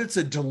 but when it's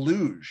a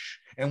deluge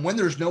and when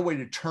there's no way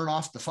to turn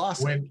off the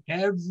faucet. When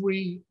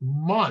every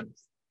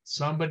month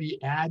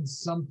somebody adds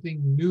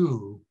something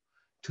new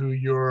to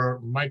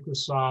your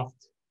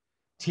Microsoft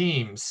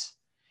Teams,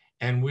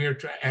 and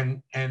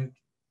and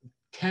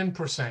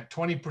 10%,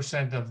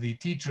 20% of the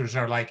teachers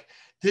are like,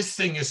 this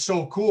thing is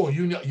so cool,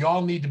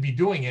 y'all need to be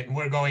doing it. And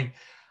we're going,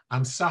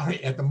 I'm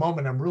sorry, at the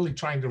moment, I'm really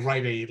trying to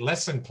write a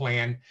lesson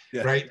plan,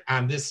 right,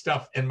 on this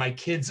stuff, and my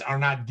kids are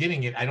not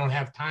getting it. I don't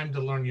have time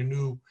to learn your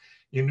new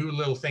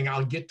little thing.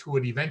 I'll get to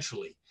it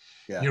eventually.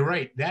 Yeah. You're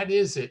right. That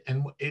is it.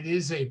 And it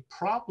is a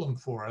problem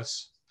for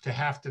us to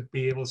have to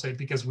be able to say,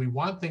 because we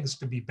want things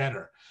to be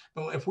better.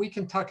 But if we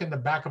can tuck in the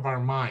back of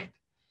our mind,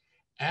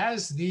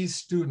 as these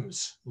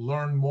students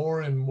learn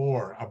more and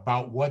more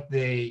about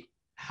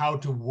how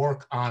to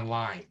work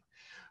online,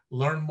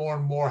 learn more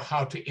and more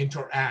how to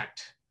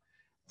interact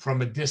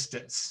from a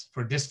distance,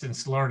 for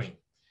distance learning,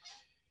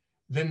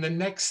 then the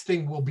next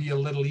thing will be a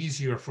little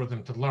easier for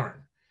them to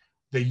learn.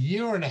 The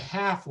year and a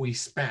half we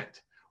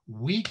spent,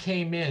 we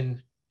came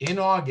in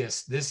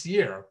August this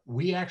year,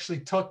 we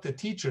actually took the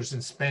teachers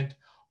and spent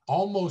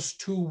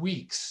almost 2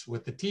 weeks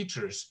with the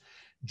teachers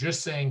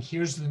just saying,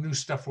 here's the new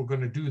stuff we're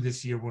going to do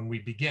this year when we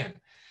begin.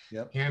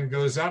 Yep. Hand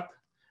goes up.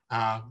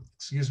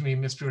 Excuse me,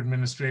 Mr.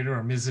 Administrator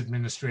or Ms.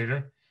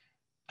 Administrator.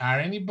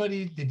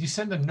 Did you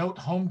send a note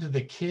home to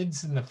the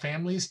kids and the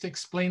families to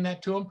explain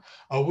that to them?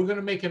 Oh, we're going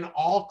to make an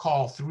all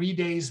call 3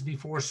 days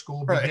before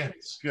school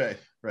begins. Okay.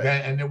 Right.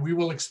 And then we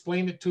will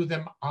explain it to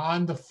them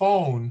on the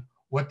phone,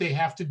 what they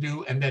have to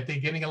do, and that they're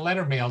getting a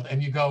letter mailed.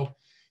 And you go,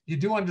 you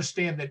do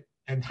understand that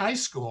in high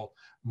school,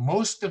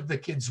 most of the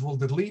kids will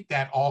delete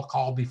that all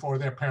call before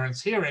their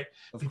parents hear it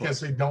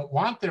because they don't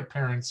want their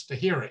parents to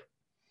hear it.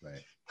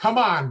 Right. Come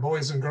on,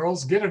 boys and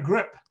girls, get a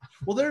grip.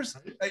 Well,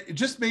 it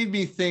just made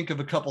me think of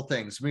a couple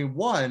things. I mean,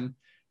 one,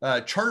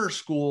 charter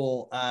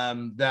school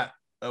that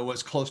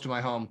was close to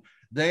my home,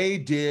 they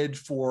did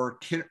for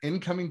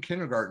incoming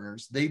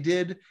kindergartners, they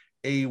did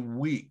a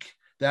week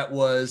that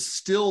was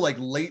still like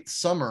late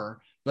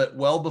summer, but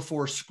well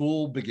before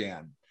school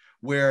began,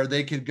 where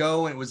they could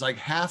go and it was like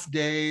half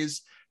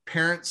days.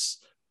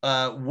 Parents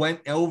went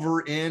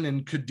over in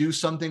and could do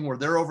something where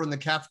they're over in the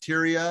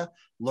cafeteria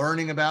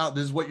learning about,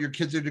 this is what your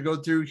kids are to go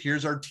through.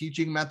 Here's our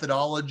teaching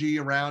methodology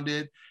around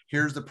it.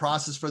 Here's the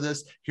process for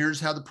this.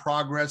 Here's how the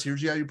progress,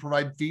 here's how you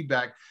provide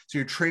feedback. So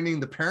you're training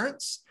the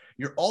parents.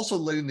 You're also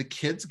letting the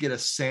kids get a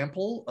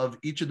sample of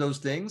each of those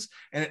things.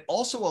 And it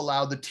also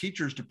allowed the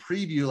teachers to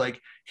preview,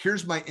 like,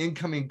 here's my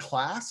incoming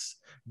class.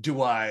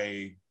 Do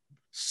I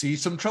see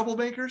some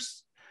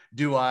troublemakers?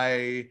 Do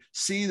I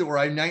see that where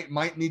I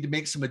might need to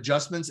make some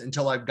adjustments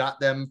until I've got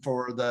them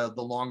for the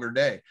longer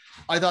day?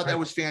 I thought that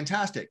was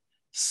fantastic.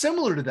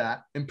 Similar to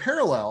that, in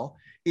parallel,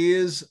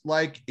 is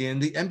like in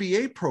the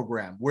MBA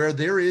program, where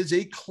there is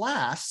a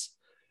class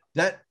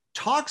that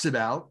talks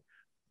about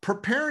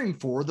preparing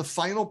for the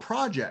final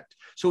project.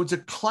 So it's a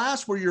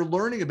class where you're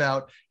learning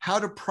about how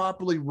to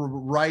properly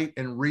write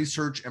and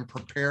research and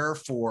prepare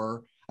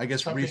for, I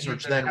guess, something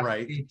research then,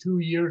 right? 2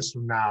 years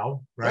from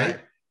now, right?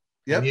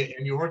 Yep.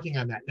 And you're working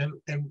on that.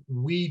 And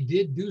we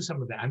did do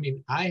some of that. I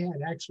mean, I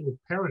had actual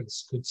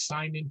parents could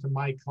sign into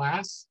my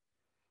class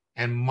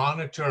and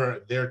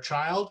monitor their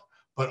child,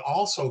 but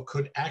also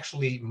could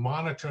actually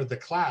monitor the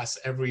class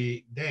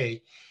every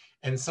day.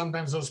 And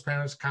sometimes those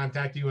parents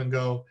contact you and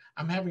go,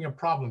 I'm having a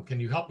problem. Can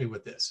you help me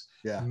with this?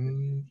 Yeah.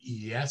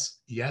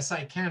 Yes,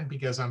 I can,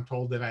 because I'm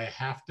told that I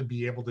have to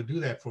be able to do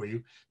that for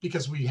you,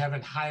 because we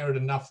haven't hired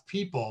enough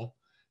people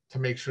to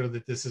make sure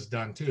that this is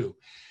done too.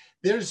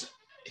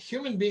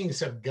 Human beings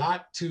have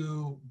got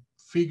to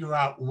figure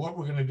out what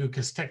we're going to do,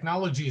 because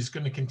technology is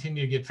going to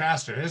continue to get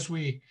faster.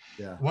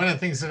 One of the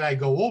things that I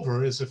go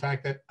over is the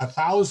fact that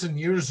 1,000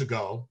 years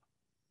ago,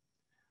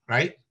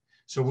 right?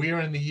 So we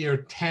are in the year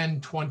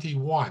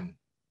 1021,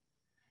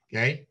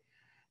 okay?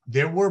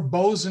 There were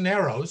bows and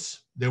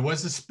arrows. There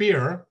was a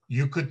spear.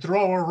 You could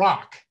throw a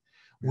rock.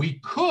 We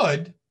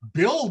could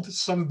build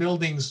some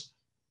buildings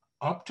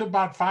up to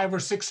about 5 or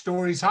 6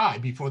 stories high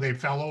before they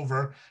fell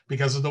over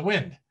because of the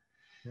wind.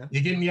 Yeah.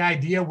 You get any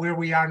idea where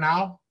we are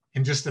now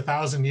in just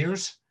 1,000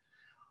 years?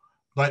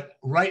 But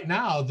right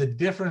now, the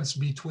difference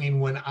between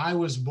when I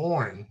was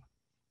born,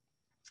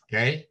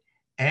 okay,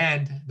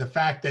 and the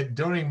fact that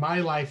during my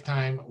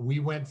lifetime, we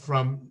went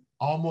from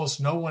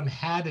almost no one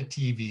had a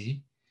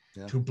TV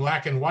to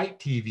black and white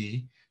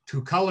TV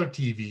to color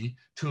TV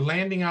to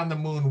landing on the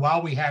moon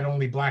while we had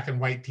only black and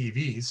white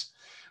TVs,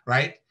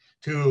 right?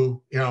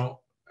 To,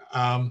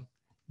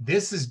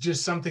 this is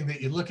just something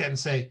that you look at and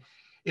say,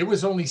 it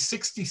was only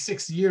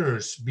 66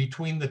 years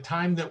between the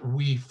time that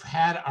we've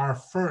had our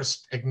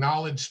first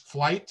acknowledged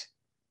flight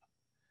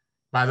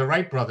by the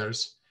Wright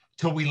brothers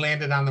till we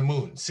landed on the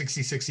moon,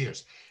 66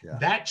 years. Yeah.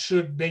 That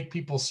should make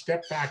people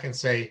step back and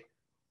say,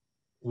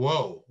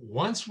 whoa,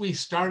 once we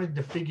started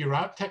to figure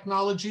out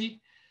technology,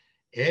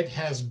 it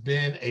has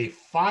been a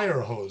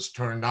fire hose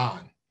turned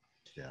on.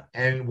 Yeah.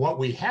 And what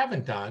we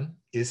haven't done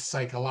is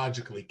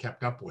psychologically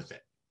kept up with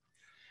it.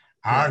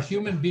 Our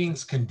human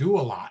beings can do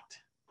a lot.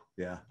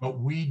 Yeah. But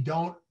we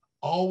don't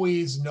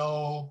always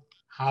know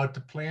how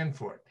to plan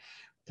for it.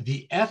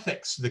 The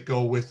ethics that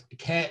go with,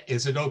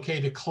 is it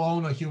okay to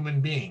clone a human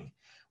being?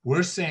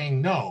 We're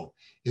saying no.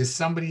 Is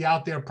somebody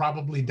out there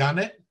probably done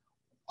it?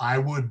 I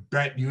would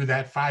bet you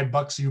that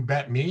 $5 you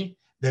bet me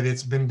that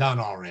it's been done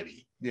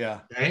already. Yeah.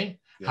 Okay.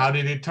 Yeah. How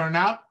did it turn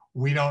out?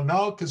 We don't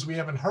know because we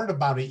haven't heard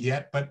about it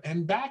yet.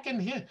 And back in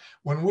here,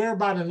 when we're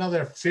about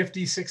another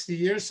 50, 60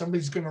 years,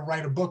 somebody's going to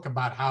write a book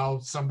about how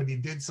somebody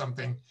did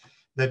something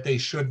that they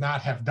should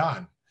not have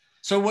done.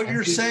 So what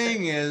you're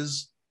saying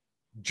is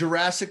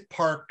Jurassic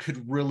Park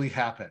could really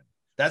happen.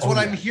 That's what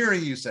I'm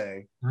hearing you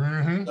say.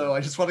 Mm-hmm. So I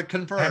just want to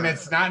confirm. And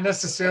it's not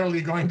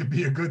necessarily going to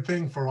be a good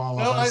thing for all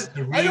of us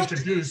to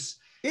reintroduce.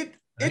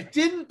 It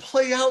didn't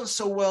play out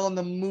so well in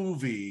the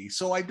movie,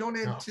 so I don't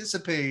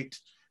anticipate.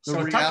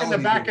 So tuck in the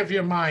back of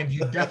your mind,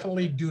 you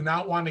definitely do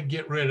not want to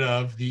get rid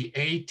of the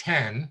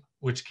A-10,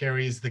 which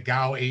carries the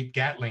GAU-8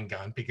 Gatling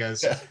gun,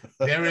 because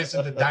there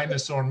isn't a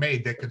dinosaur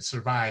made that could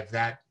survive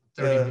that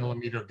 30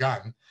 millimeter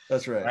gun.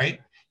 That's right.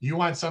 Right? You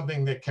want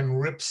something that can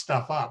rip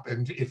stuff up.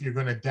 And if you're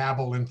going to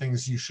dabble in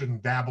things you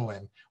shouldn't dabble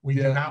in, we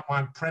do not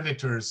want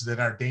predators that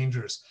are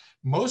dangerous.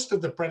 Most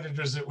of the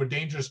predators that were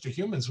dangerous to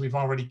humans, we've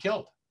already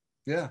killed.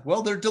 Yeah.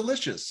 Well, they're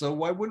delicious. So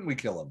why wouldn't we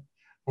kill them?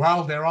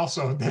 Well, they're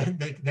also,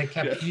 they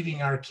kept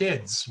eating our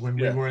kids when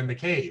we were in the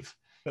cave,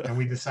 and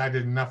we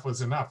decided enough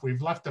was enough.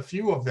 We've left a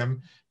few of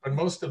them, but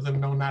most of them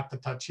know not to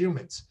touch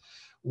humans.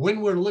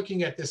 When we're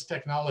looking at this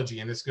technology,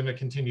 and it's going to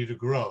continue to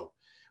grow,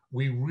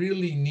 we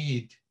really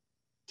need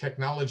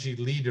technology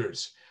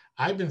leaders.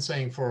 I've been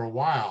saying for a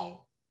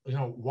while,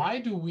 why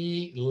do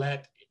we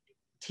let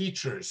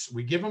teachers,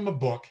 we give them a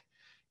book,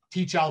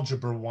 teach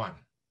Algebra 1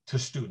 to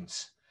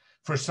students.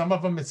 For some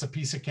of them, it's a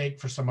piece of cake.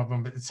 For some of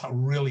them, it's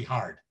really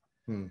hard.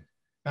 Now,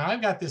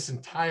 I've got this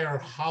entire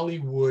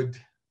Hollywood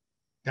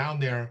down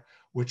there,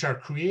 which are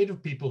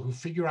creative people who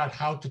figure out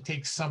how to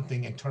take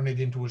something and turn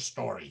it into a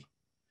story.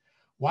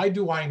 Why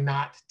do I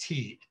not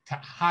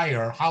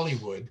hire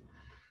Hollywood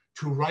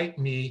to write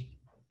me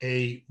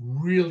a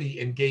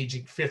really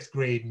engaging 5th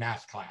grade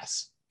math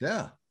class?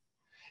 Yeah.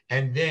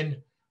 And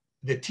then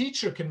the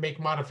teacher can make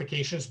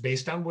modifications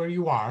based on where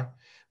you are,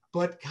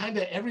 but kind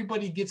of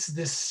everybody gets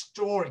this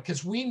story,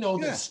 because we know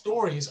that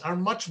stories are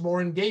much more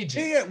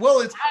engaging. Yeah.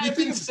 Well, I've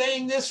been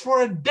saying this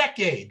for a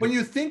decade. When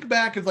you think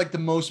back of like the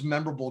most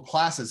memorable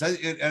classes,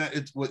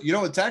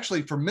 it's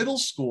actually for middle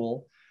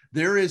school,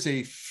 there is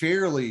a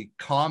fairly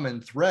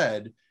common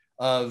thread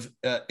of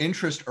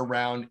interest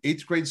around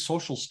 8th grade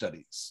social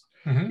studies.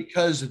 Mm-hmm.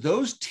 Because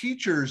those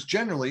teachers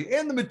generally,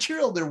 and the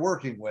material they're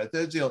working with,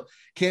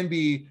 can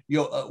be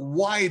a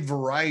wide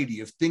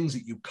variety of things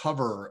that you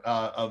cover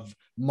of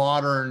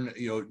modern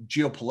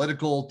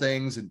geopolitical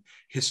things and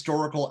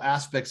historical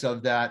aspects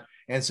of that,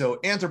 and so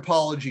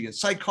anthropology and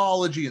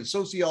psychology and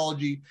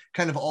sociology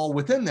kind of all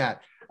within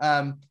that.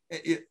 But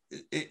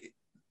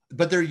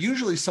they're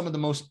usually some of the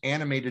most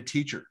animated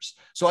teachers.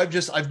 So I've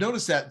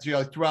noticed that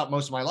throughout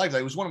most of my life.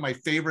 It was one of my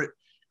favorite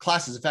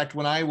classes. In fact,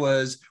 when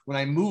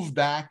I moved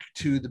back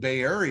to the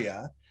Bay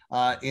Area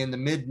in the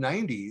mid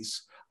 90s,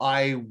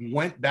 I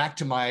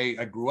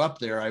grew up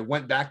there. I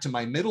went back to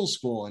my middle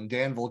school in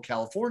Danville,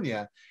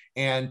 California,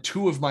 and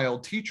 2 of my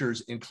old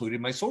teachers, including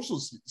my social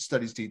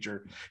studies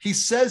teacher, he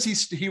says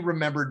he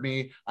remembered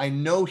me. I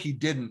know he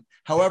didn't.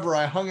 However,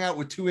 I hung out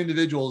with 2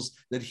 individuals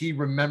that he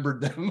remembered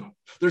them.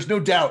 There's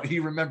no doubt he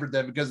remembered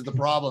them because of the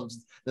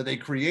problems that they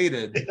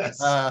created. Yes.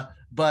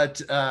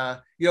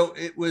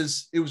 It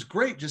was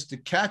great just to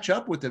catch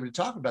up with them and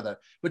talk about that.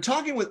 But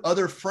talking with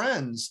other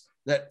friends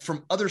that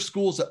from other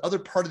schools, at other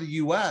part of the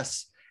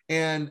U.S.,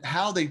 and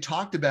how they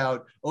talked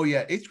about,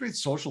 8th grade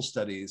social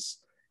studies.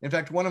 In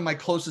fact, one of my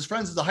closest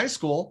friends is the high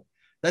school.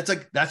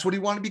 That's what he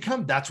wanted to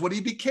become. That's what he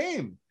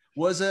became.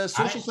 was a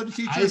social studies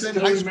teacher I in still high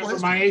school remember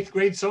history. my 8th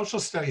grade social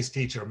studies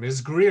teacher,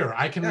 Ms. Greer.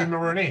 I can Yeah.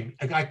 remember her name.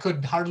 I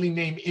could hardly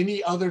name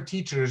any other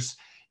teachers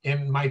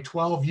in my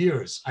 12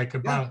 years. I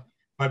could, Yeah.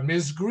 but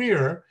Ms.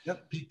 Greer,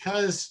 Yep.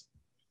 because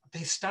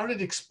they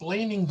started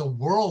explaining the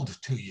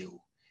world to you.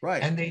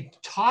 Right. And they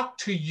talked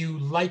to you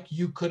like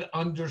you could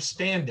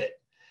understand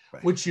it,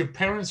 Right. which your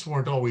parents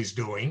weren't always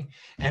doing.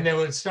 And they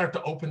would start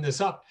to open this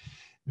up.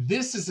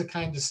 This is the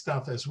kind of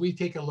stuff as we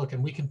take a look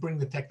and we can bring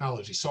the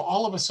technology. So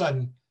all of a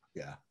sudden,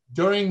 yeah,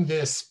 during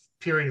this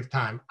period of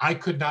time, I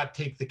could not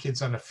take the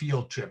kids on a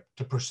field trip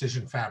to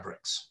Precision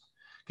Fabrics,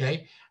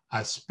 okay?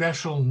 A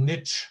special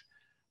niche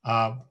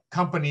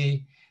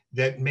company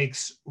that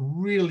makes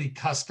really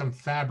custom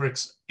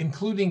fabrics,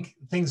 including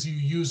things you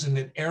use in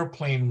an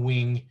airplane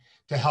wing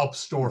to help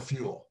store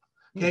fuel.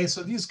 Okay,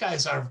 so these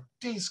guys are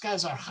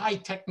high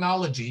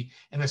technology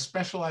in a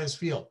specialized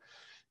field.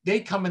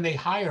 They come and they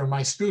hire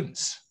my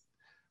students,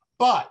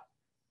 but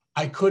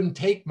I couldn't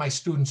take my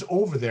students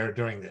over there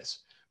during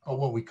this. But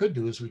what we could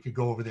do is we could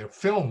go over there,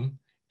 film,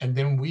 and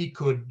then we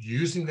could,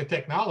 using the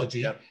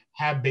technology,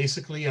 have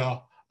basically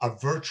a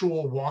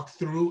virtual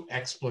walkthrough,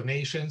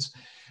 explanations.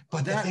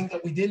 But the thing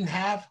that we didn't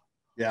have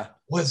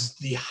was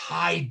the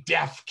high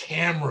def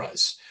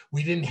cameras.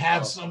 We didn't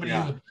have somebody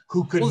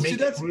who could make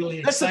it really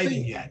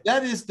exciting yet.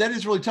 That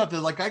is really tough.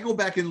 Like I go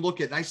back and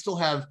look at, and I still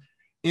have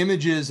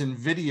images and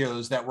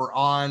videos that were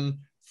on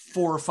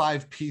 4 or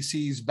 5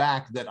 PCs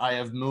back that I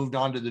have moved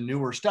on to the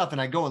newer stuff.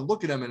 And I go and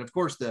look at them. And of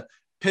course the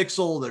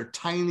pixel, they're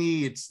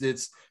tiny.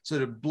 It's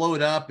sort of blow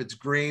it up. It's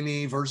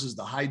grainy versus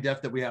the high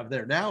def that we have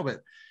there now.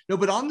 But no,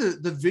 but on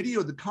the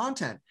video, the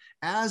content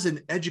as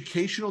an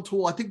educational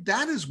tool, I think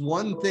that is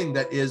one thing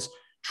that is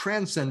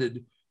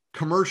transcended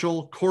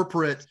commercial,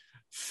 corporate,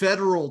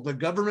 federal, the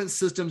government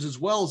systems, as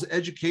well as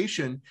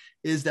education,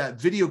 is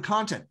that video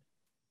content.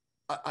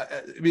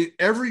 I mean,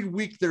 every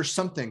week there's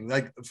something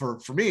like for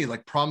me,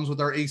 like problems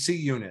with our AC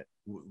unit.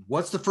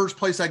 What's the first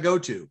place I go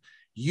to?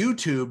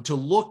 YouTube to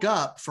look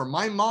up for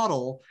my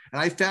model.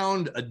 And I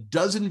found a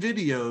dozen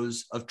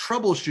videos of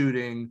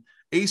troubleshooting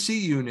AC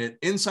unit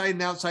inside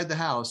and outside the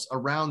house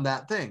around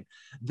that thing.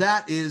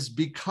 That is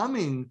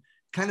becoming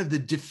kind of the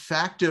de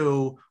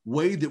facto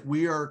way that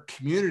we are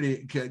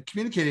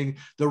communicating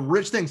the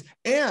rich things.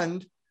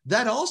 And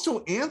that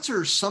also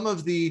answers some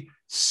of the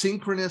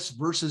synchronous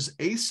versus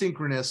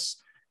asynchronous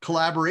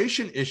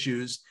collaboration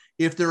issues.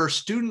 If there are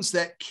students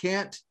that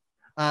can't,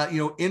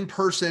 in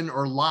person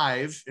or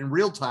live in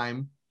real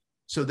time,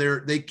 so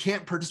they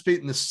can't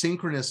participate in the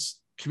synchronous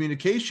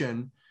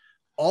communication,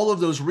 all of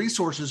those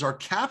resources are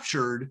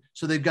captured.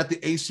 So they've got the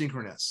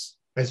asynchronous.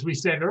 As we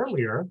said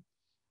earlier,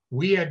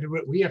 we have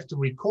to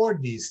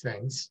record these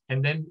things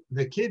and then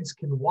the kids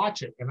can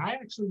watch it. And I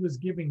actually was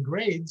giving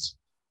grades.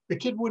 The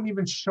kid wouldn't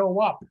even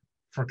show up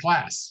for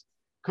class,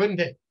 couldn't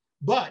it?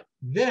 But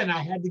then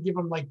I had to give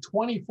them like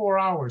 24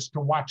 hours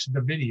to watch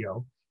the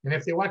video. And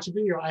if they watch the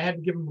video, I had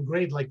to give them a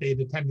grade like they had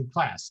attended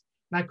class.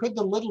 Now, could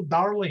the little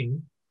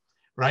darling,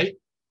 right,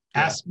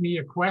 ask me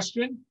a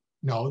question?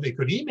 No, they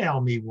could email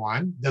me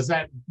one. Does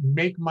that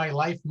make my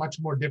life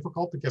much more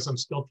difficult because I'm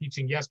still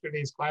teaching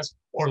yesterday's class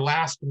or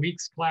last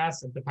week's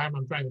class at the time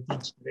I'm trying to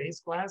teach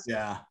today's class?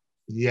 Yeah.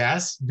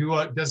 Yes.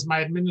 Does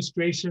my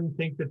administration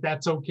think that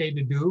that's okay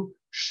to do?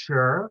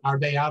 Sure. Are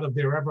they out of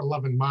their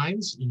ever-loving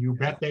minds? You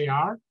bet they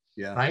are.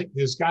 Yeah. Right?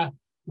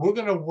 We're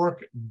going to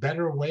work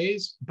better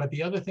ways. But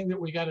the other thing that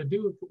we got to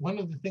do, one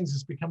of the things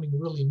that's becoming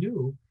really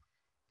new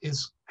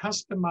is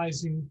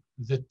customizing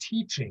the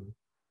teaching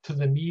to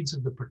the needs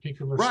of the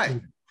particular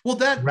student. Well,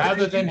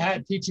 rather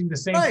than teaching the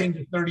same thing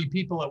to 30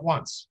 people at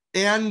once.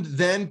 And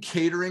then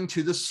catering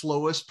to the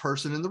slowest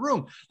person in the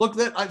room. Look,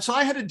 so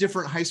I had a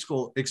different high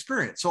school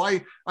experience. So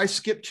I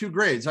skipped 2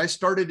 grades. I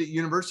started at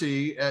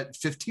university at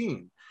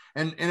 15.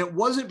 And it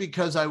wasn't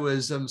because I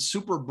was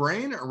super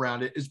brain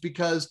around it. It's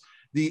because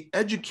the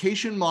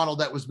education model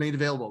that was made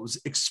available, it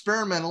was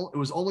experimental. It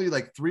was only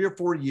like 3 or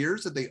 4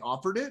 years that they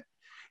offered it.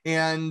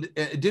 And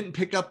it didn't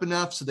pick up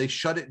enough, so they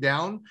shut it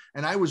down.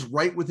 And I was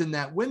right within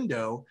that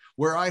window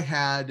where I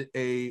had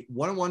a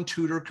one-on-one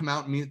tutor come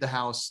out and meet at the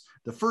house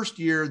the first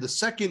year. The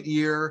second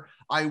year,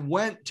 I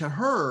went to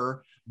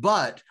her,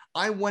 but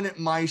I went at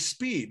my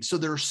speed. So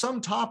there are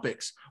some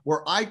topics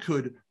where I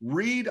could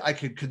read, I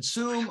could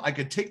consume, I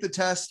could take the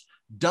test,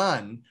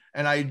 done.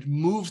 And I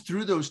moved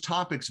through those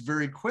topics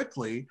very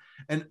quickly,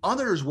 and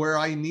others where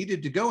I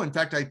needed to go. In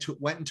fact, I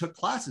went and took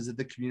classes at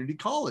the community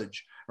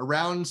college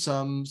around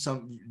some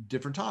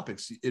different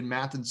topics in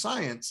math and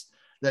science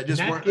that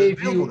just weren't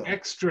gave you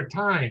extra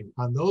time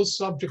on those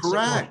subjects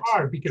that were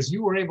hard because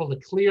you were able to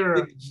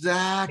clear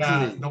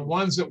the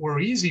ones that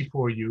were easy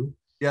for you.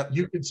 Yep.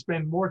 You could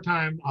spend more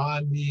time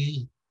on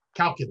the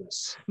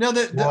calculus. Now,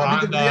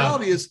 the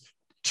reality is,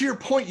 to your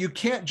point, you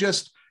can't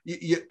just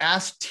you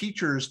ask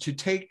teachers to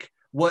take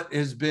what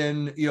has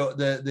been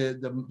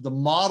the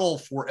model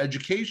for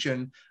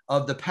education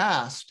of the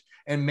past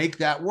and make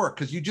that work,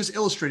 because you just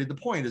illustrated the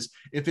point. Is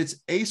if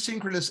it's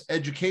asynchronous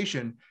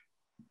education,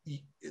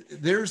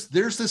 there's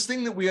this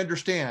thing that we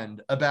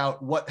understand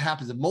about what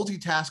happens.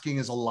 Multitasking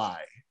is a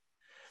lie.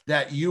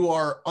 that you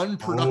are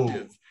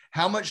unproductive? Oh.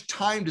 How much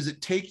time does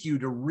it take you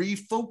to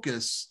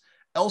refocus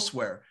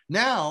elsewhere?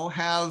 Now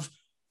have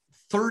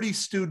 30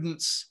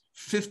 students,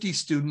 50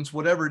 students,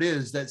 whatever it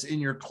is that's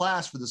in your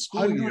class for the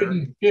school year.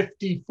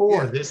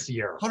 154 this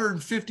year.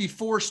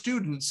 154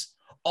 students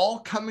all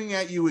coming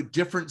at you at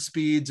different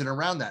speeds and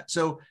around that.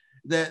 So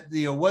that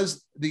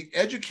was the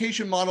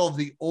education model of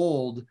the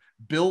old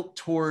built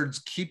towards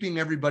keeping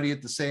everybody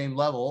at the same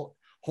level,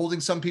 holding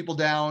some people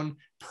down,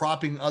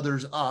 propping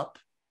others up,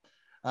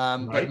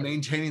 but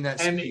maintaining that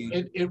speed.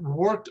 And it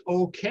worked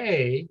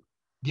okay,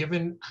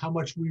 given how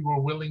much we were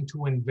willing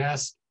to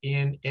invest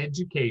in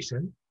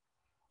education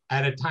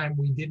at a time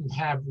we didn't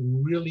have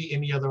really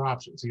any other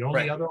options. The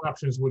only other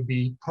options would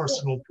be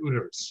personal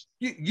tutors.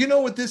 You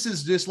know what this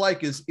is just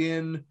like is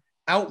in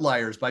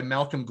Outliers by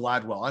Malcolm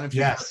Gladwell. I don't know if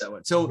you've read that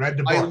one. So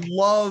I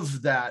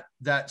love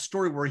that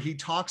story where he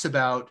talks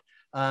about,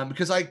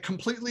 because I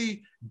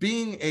completely,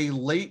 being a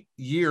late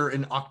year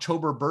in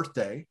October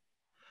birthday,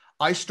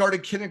 I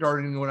started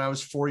kindergarten when I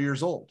was 4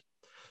 years old.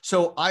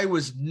 So I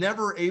was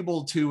never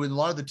able to, in a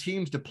lot of the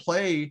teams, to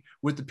play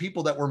with the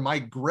people that were my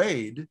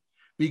grade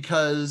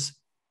because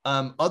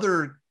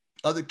other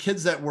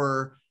kids that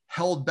were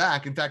held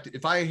back. In fact,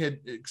 if I had,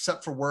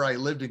 except for where I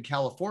lived in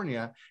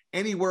California,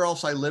 anywhere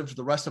else I lived for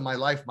the rest of my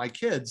life, my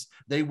kids,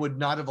 they would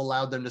not have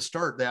allowed them to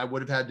start. I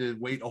would have had to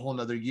wait a whole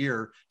nother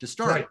year to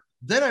start. Right.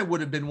 Then I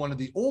would have been one of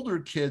the older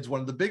kids,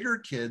 one of the bigger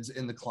kids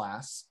in the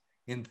class,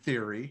 in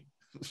theory,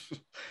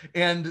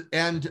 and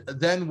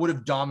then would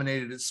have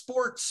dominated at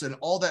sports and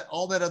all that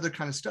other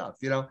kind of stuff,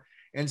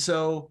 And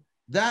so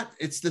that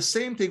it's the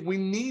same thing. We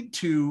need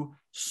to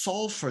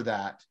solve for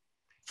that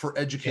for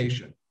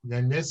education. And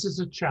then this is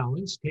a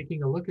challenge,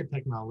 taking a look at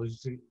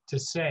technology to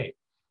say,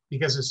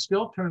 because it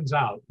still turns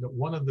out that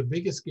one of the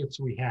biggest gifts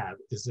we have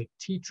is the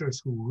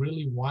teachers who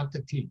really want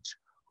to teach,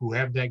 who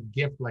have that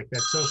gift, like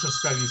that social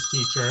studies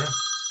teacher,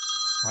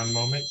 one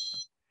moment,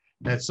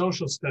 that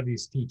social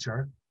studies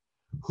teacher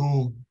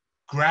who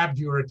grabbed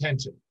your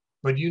attention.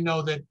 But you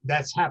know that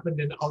that's happened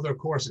in other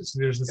courses.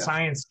 There's a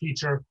science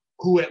teacher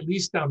who, at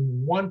least on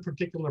one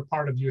particular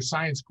part of your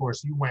science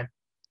course, you went,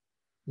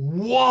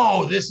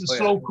 whoa, this is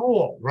so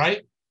cool,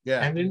 right?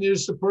 Yeah. And then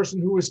there's the person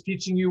who was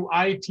teaching you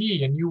IT,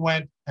 and you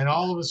went, and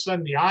all of a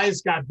sudden the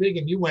eyes got big,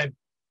 and you went,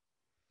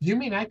 you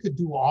mean I could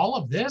do all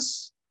of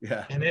this?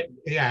 Yeah. And it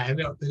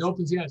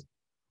opens the eyes.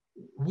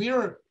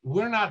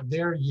 We're not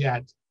there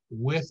yet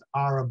with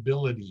our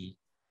ability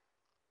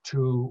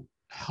to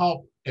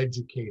help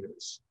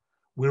educators.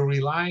 We're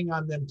relying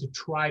on them to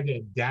try to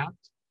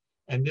adapt.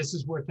 And this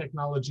is where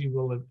technology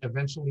will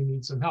eventually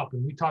need some help.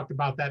 And we talked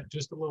about that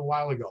just a little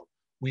while ago.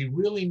 We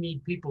really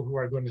need people who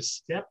are going to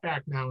step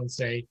back now and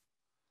say,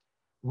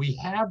 we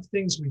have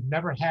things we've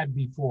never had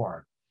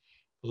before.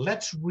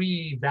 Let's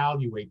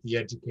reevaluate the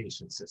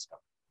education system.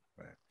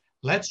 Right.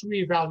 Let's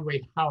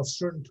reevaluate how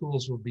certain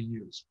tools will be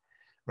used,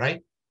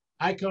 right?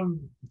 I come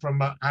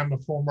from, I'm a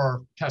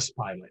former test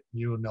pilot.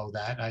 You know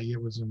that. I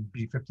was in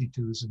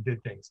B-52s and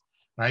did things,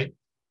 right?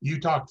 You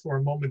talked for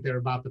a moment there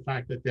about the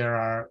fact that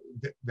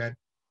that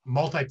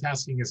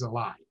multitasking is a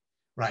lie,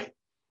 right?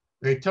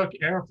 They took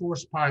Air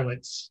Force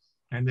pilots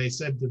and they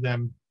said to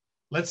them,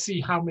 let's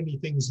see how many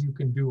things you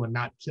can do and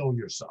not kill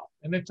yourself.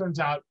 And it turns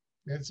out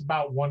it's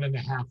about 1.5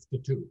 to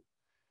 2,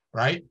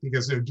 right?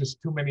 Because there are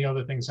just too many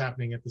other things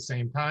happening at the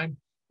same time.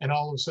 And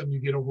all of a sudden you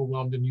get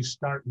overwhelmed and you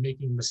start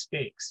making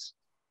mistakes.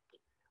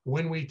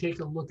 When we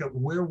take a look at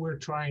where we're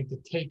trying to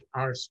take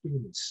our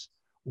students,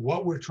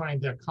 what we're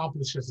trying to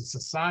accomplish as a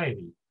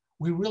society,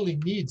 we really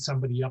need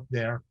somebody up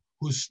there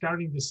who's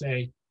starting to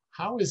say,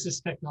 how is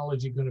this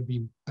technology going to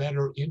be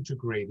better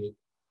integrated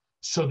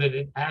so that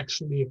it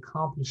actually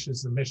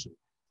accomplishes the mission?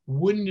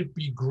 Wouldn't it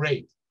be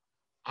great?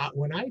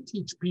 When I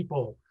teach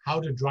people how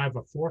to drive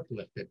a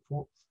forklift at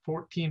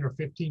 14 or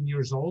 15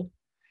 years old,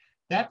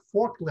 that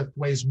forklift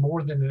weighs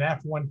more than an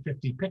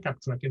F-150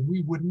 pickup truck, and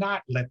we would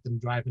not let them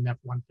drive an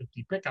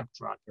F-150 pickup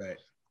truck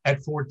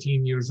at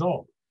 14 years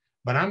old.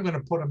 But I'm going to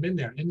put them in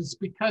there. And it's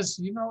because,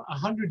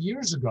 100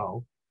 years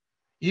ago,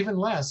 even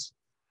less,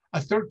 a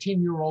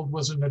 13-year-old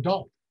was an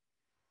adult.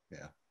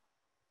 Yeah.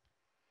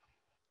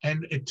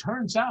 And it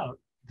turns out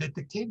that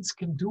the kids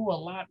can do a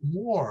lot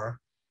more.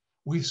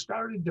 We've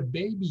started to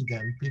baby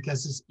them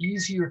because it's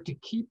easier to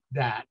keep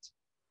that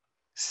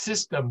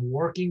system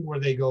working where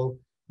they go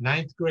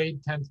 9th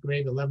grade, 10th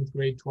grade, 11th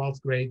grade,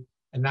 12th grade,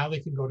 and now they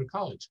can go to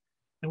college.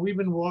 And we've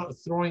been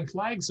throwing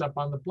flags up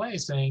on the play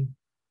saying,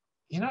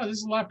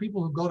 there's a lot of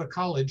people who go to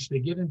college, they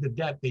get into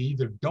debt, they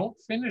either don't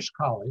finish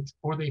college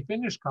or they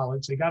finish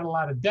college, they got a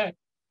lot of debt,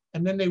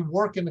 and then they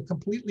work in a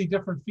completely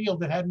different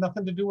field that had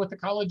nothing to do with the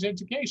college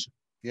education.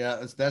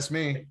 Yeah, that's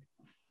me.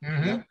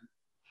 Mm-hmm. Yeah.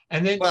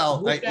 And then,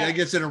 I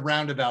guess in a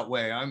roundabout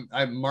way,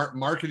 I'm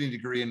marketing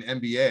degree in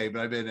MBA,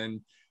 but I've been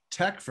in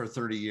tech for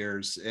 30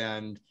 years.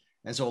 And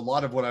so a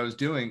lot of what I was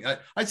doing,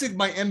 I think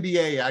my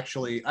MBA,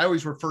 actually, I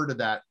always refer to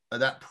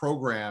that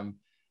program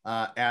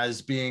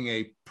as being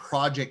a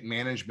project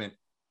management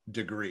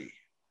degree.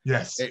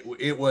 Yes.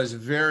 It was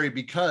very,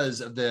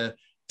 because of the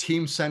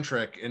team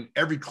centric, and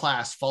every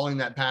class following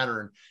that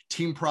pattern,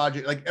 team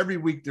project, like every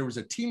week there was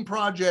a team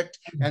project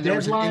and there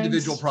was an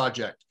individual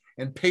project,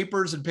 and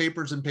papers and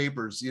papers and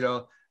papers,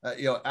 out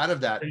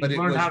of that. But you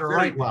learned how to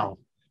write well.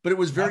 But it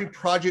was very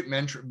project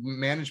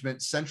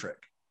management centric.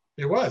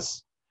 It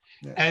was.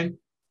 Yeah. And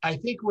I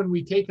think when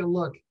we take a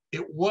look,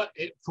 it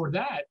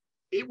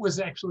was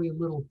actually a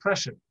little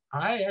prescient.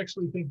 I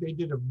actually think they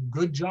did a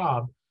good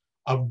job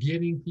of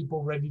getting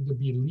people ready to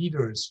be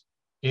leaders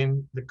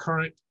in the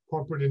current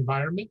corporate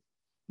environment,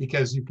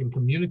 because you can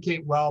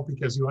communicate well,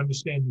 because you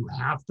understand you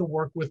have to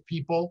work with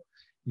people.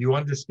 You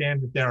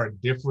understand that there are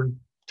different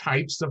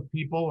types of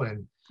people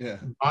and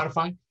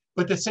modify.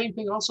 But the same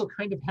thing also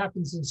kind of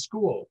happens in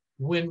school.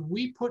 When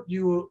we put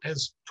you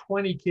as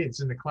 20 kids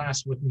in the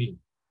class with me,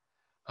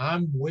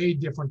 I'm way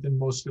different than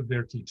most of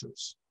their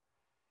teachers.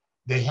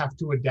 They have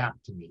to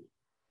adapt to me.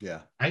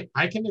 Yeah.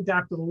 I can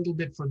adapt a little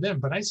bit for them,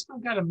 but I still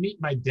got to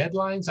meet my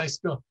deadlines.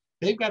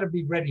 They've got to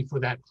be ready for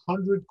that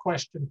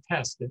 100-question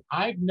test that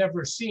I've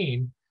never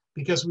seen,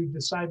 because we've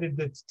decided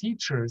that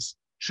teachers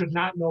should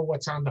not know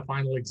what's on the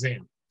final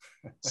exam.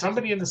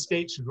 Somebody in the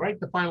state should write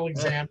the final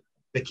exam.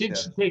 The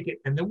kids should take it,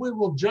 and then we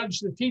will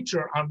judge the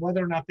teacher on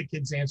whether or not the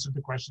kids answered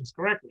the questions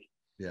correctly.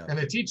 Yeah. And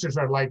the teachers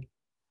are like,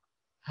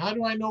 how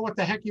do I know what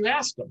the heck you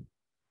asked them?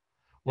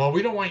 Well,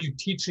 we don't want you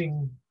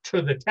teaching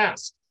to the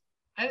test.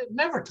 I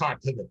never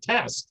taught to the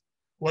test.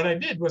 What I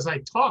did was I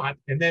taught,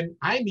 and then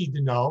I need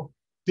to know,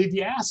 did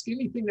you ask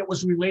anything that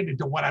was related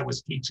to what I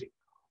was teaching?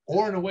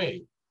 Or in a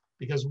way,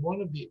 because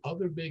one of the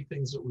other big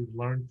things that we've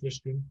learned,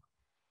 Christian,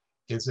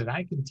 is that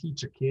I can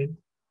teach a kid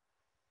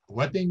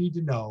what they need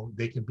to know.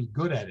 They can be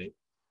good at it.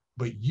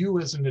 But you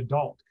as an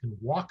adult can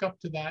walk up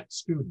to that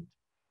student,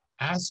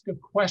 ask a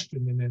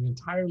question in an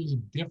entirely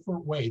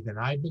different way than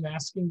I've been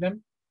asking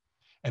them.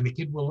 And the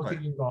kid will look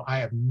at you and go, I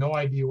have no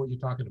idea what you're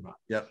talking about.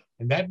 Yep.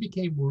 And that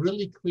became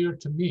really clear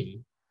to me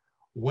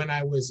when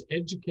I was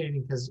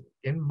educating, because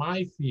in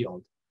my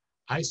field,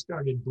 I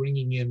started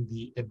bringing in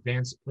the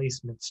advanced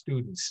placement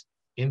students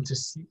into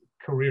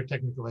career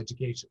technical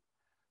education.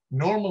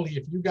 Normally,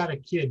 if you got a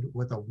kid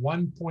with a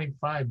 1.5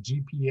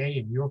 GPA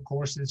in your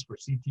courses for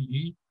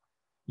CTE,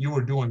 you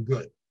were doing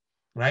good,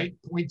 right?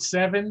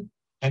 0.7,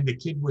 and the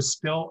kid was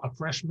still a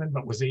freshman,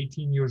 but was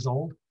 18 years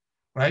old,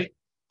 right?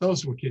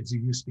 Those were kids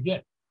you used to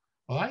get.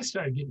 Well, I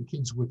started getting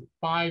kids with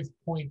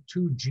 5.2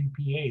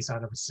 GPAs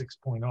out of a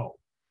 6.0.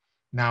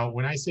 Now,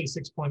 when I say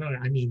 6.0,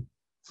 I mean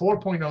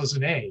 4.0 is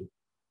an A,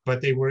 but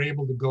they were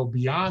able to go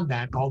beyond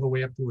that all the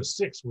way up to a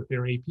 6 with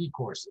their AP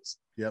courses.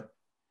 Yep.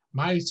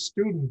 My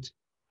student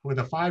with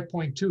a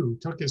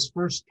 5.2 took his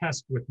first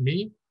test with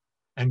me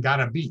and got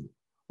a B.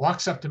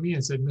 Walks up to me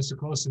and said, Mr.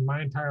 Close, in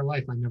my entire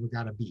life, I never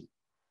got a B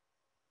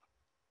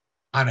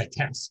on a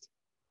test.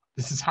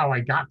 This is how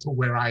I got to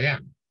where I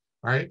am,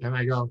 right? And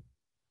I go,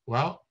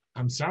 well,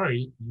 I'm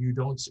sorry, you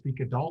don't speak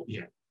adult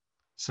yet.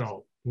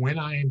 So when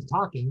I am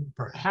talking,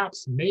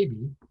 perhaps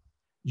maybe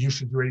you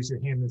should raise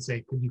your hand and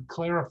say, could you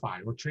clarify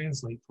or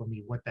translate for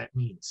me what that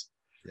means?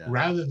 Yeah.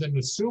 Rather than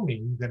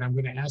assuming that I'm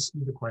going to ask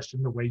you the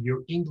question the way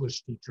your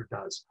English teacher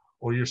does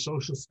or your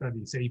social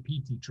studies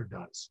AP teacher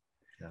does.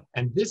 Yeah.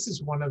 And this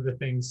is one of the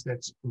things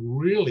that's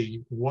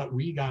really what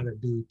we got to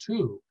do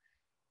too,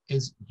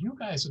 is you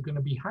guys are going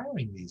to be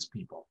hiring these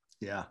people.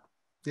 Yeah.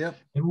 Yeah.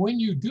 And when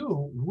you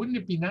do, wouldn't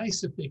it be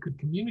nice if they could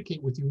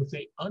communicate with you, if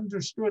they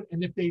understood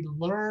and if they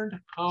learned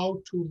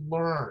how to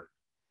learn?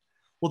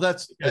 Well,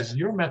 that's because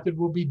your method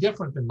will be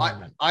different than my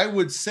method. I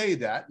would say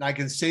that, and I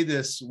can say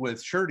this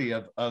with surety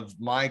of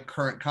my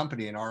current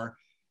company and our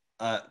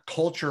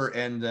culture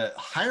and the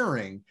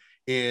hiring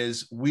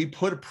is we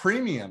put a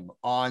premium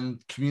on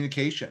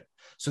communication.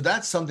 So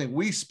that's something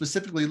we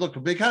specifically look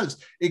at,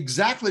 because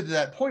exactly to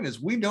that point is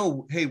we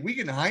know, hey, we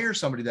can hire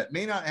somebody that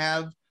may not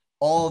have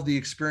all of the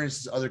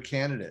experiences of other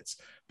candidates,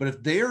 but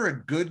if they're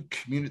a good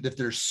if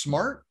they're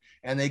smart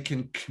and they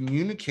can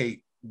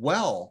communicate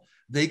well,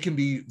 they can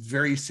be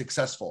very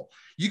successful.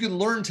 You can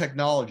learn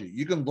technology,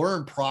 you can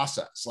learn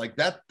process like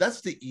that.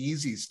 That's the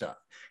easy stuff.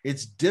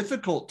 It's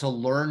difficult to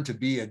learn to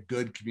be a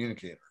good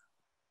communicator.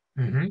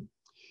 Mm-hmm.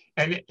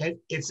 And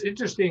it's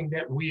interesting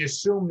that we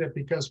assume that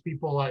because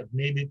people have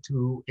made it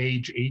to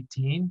age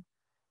 18,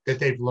 that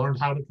they've learned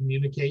how to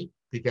communicate,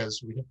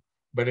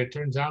 but it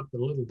turns out the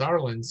little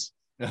darlings,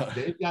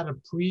 they've got a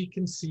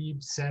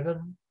preconceived set of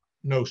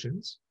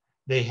notions.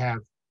 They have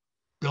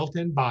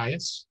built-in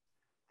bias.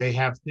 They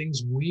have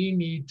things we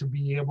need to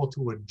be able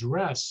to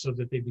address so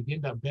that they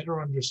begin to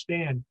better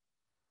understand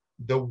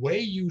the way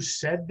you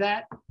said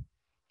that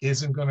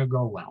isn't going to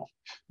go well.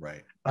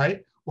 Right.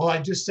 Right? Well,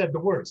 I just said the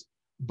words,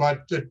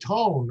 but the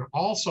tone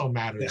also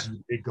matters,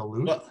 you big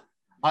galoot. Well,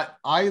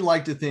 I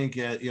like to think,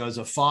 as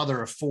a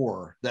father of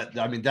 4, that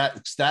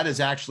has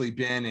actually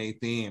been a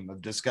theme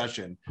of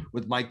discussion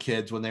with my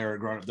kids when they were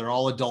growing up. They're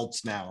all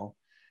adults now,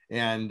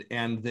 and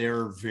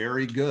they're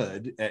very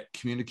good at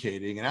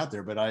communicating and out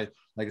there. But I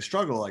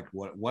struggle, like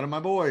one of my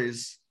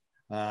boys,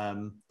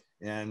 and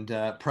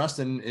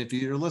Preston, if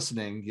you're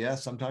listening,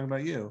 yes, I'm talking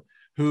about you,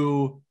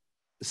 who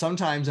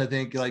sometimes I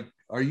think like,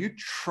 are you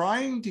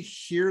trying to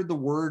hear the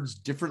words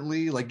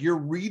differently? Like you're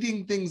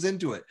reading things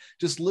into it.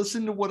 Just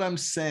listen to what I'm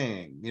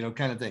saying, you know,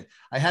 kind of thing.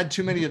 I had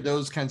too many of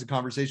those kinds of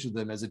conversations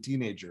with them as a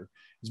teenager.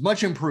 It's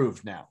much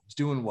improved now. It's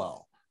doing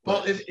well.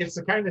 Well, it's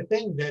the kind of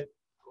thing that,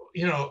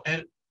 you know,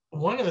 and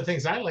one of the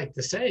things I like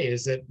to say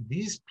is that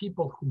these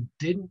people who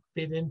didn't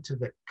fit into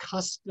the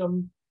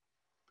custom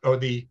or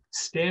the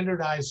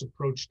standardized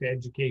approach to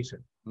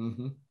education,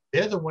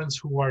 they're the ones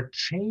who are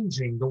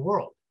changing the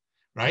world,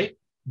 right?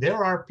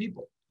 There are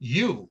people,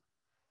 you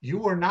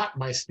were not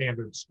my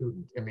standard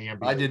student in the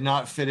MBA. I did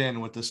not fit in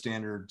with the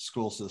standard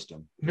school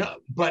system. No,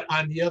 but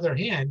on the other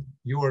hand,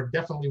 you are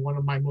definitely one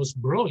of my most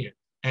brilliant.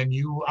 And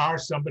you are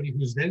somebody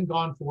who's then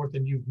gone forth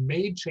and you've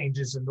made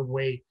changes in the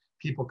way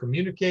people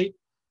communicate.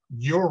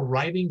 Your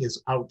writing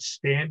is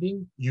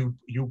outstanding. You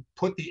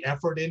put the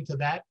effort into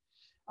that.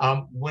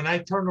 When I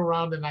turn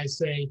around and I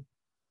say,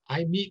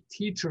 I meet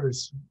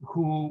teachers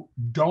who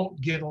don't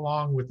get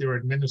along with their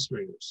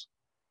administrators,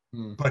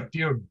 but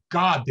dear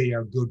God, they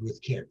are good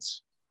with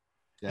kids.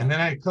 Yeah. And then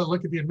I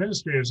look at the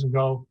administrators and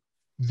go,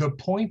 the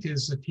point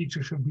is the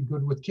teacher should be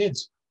good with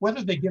kids.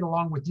 Whether they get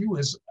along with you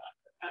is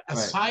a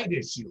side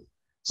issue.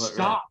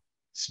 But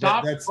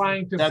stop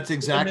trying to. That's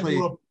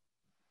exactly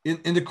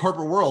in the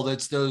corporate world.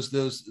 It's those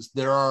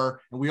there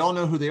are, and we all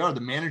know who they are. The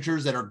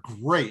managers that are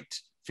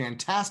great,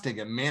 fantastic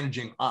at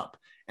managing up,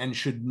 and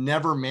should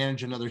never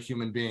manage another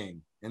human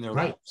being in their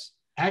lives.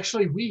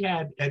 Actually, we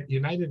had at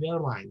United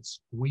Airlines,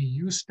 we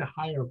used to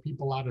hire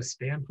people out of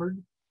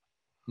Stanford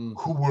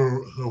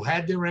who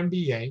had their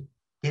MBA.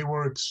 They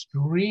were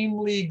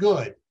extremely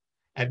good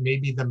at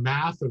maybe the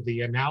math or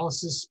the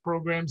analysis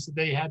programs that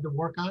they had to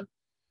work on.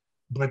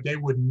 But they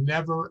would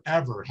never,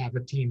 ever have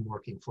a team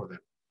working for them.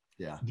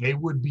 Yeah, they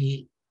would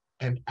be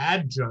an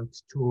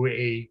adjunct to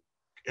a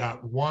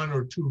one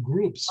or two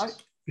groups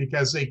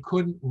because they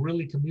couldn't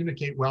really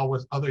communicate well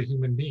with other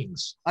human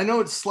beings. I know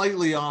it's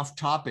slightly off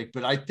topic,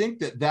 but I think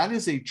that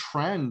is a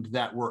trend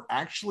that we're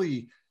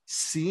actually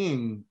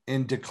seeing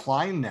in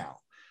decline now.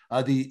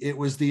 It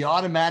was the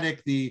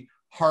automatic, the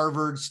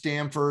Harvard,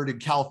 Stanford, and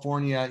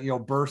California, you know,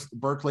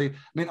 Berkeley. I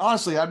mean,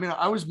 honestly,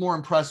 I was more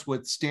impressed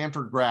with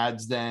Stanford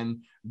grads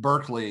than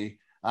Berkeley,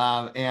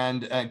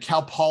 and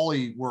Cal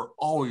Poly were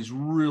always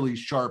really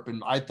sharp,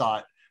 and I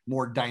thought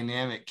more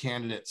dynamic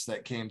candidates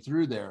that came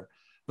through there.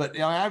 But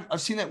you know,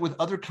 I've seen that with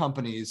other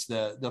companies,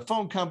 the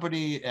phone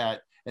company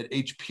at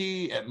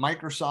HP, at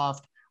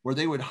Microsoft, where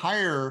they would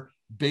hire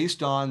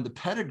based on the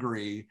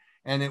pedigree,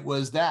 and it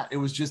was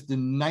just the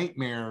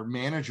nightmare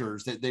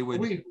managers that they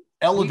would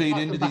elevate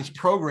into these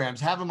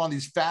programs, have them on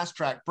these fast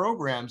track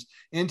programs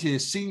into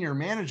senior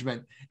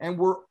management, and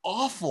we're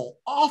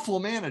awful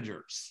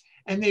managers.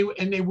 And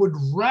they would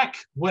wreck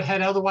what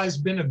had otherwise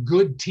been a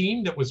good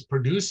team that was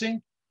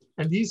producing.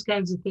 And these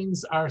kinds of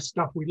things are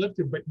stuff we lived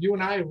through. But you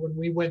and I, when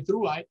we went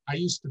through, I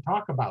used to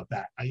talk about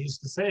that. I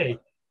used to say,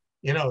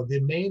 you know,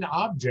 the main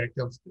object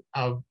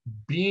of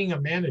being a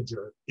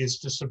manager is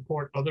to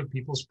support other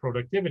people's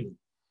productivity,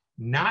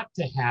 not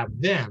to have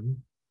them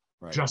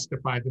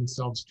justify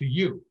themselves to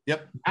you.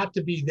 Yep. Not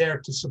to be there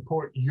to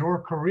support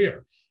your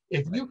career.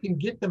 If you can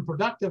get them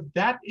productive,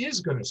 that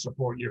is going to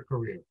support your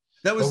career.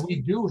 But we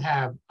do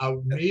have a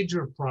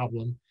major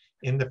problem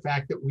in the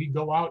fact that we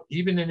go out,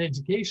 even in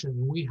education,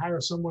 and we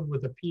hire someone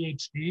with a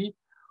PhD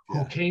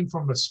who came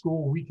from a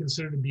school we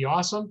consider to be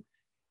awesome.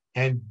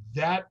 And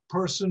that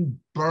person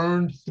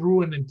burned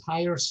through an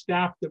entire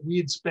staff that we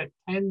had spent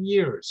 10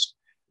 years.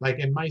 Like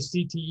in my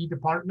CTE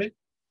department,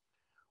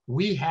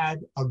 we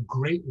had a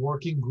great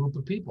working group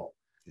of people.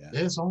 Yeah.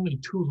 There's only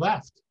 2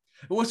 left.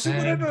 Well, see,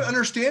 what I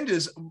understand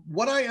is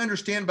what I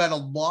understand about a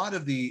lot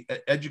of the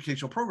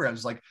educational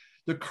programs, like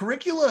the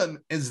curriculum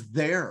is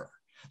there,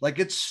 like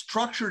it's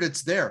structured,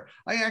 it's there.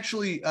 I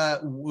actually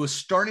was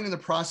starting in the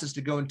process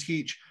to go and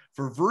teach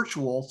for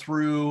virtual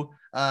through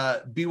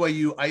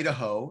BYU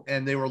Idaho,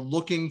 and they were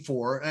looking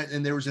for,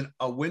 and there was an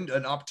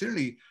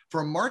opportunity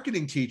for a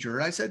marketing teacher.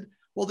 And I said,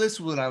 well, this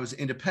was when I was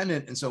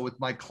independent. And so with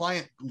my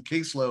client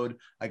caseload,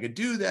 I could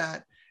do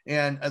that.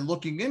 And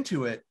looking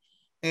into it,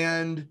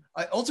 and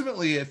I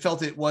ultimately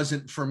felt it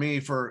wasn't for me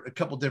for a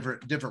couple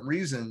different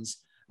reasons.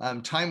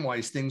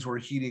 Time-wise, things were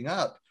heating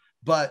up.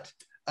 But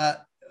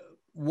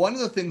one of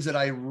the things that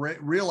I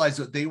realized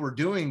that they were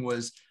doing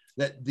was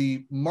that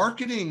the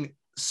marketing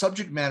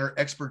subject matter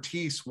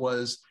expertise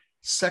was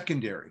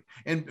secondary.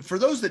 And for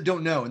those that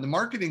don't know, in the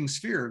marketing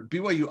sphere,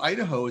 BYU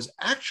Idaho is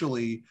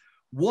actually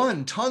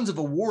won tons of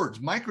awards.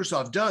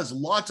 Microsoft does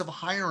lots of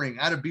hiring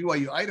out of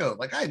BYU Idaho.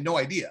 Like, I had no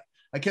idea.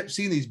 I kept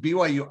seeing these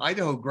BYU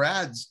Idaho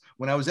grads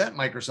when I was at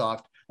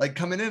Microsoft, like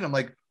coming in. I'm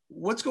like,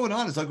 what's going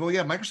on? It's like, oh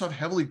yeah, Microsoft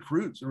heavily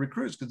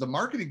recruits because the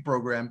marketing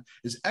program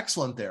is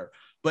excellent there.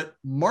 But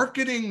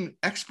marketing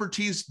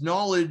expertise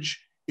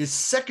knowledge is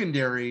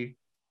secondary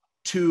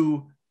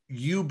to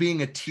you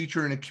being a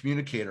teacher and a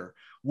communicator,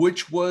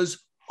 which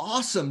was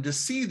awesome to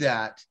see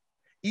that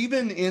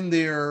even in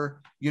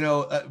their,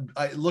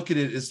 I look at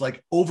it as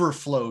like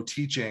overflow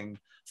teaching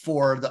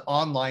for the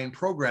online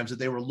programs that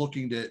they were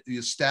looking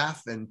to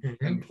staff and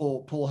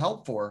pull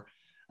help for.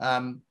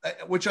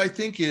 which I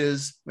think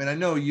is, I mean, I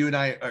know you and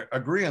I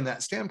agree on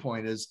that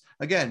standpoint, is,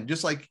 again,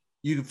 just like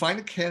you can find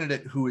a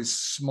candidate who is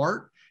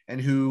smart and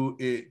who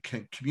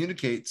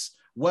communicates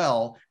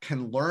well,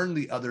 can learn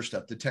the other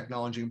stuff, the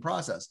technology and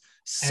process.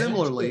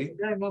 Similarly,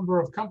 a number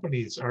of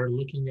companies are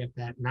looking at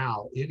that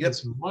now. It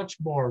is much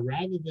more,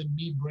 rather than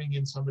me bring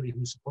in somebody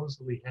who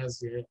supposedly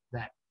has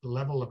that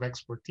level of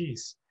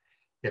expertise,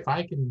 if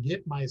I can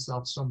get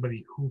myself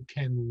somebody who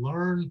can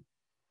learn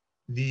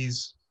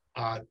these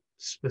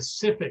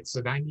specifics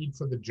that I need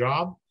for the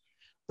job,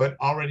 but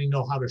already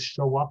know how to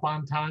show up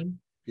on time,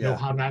 know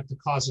how not to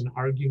cause an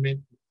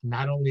argument,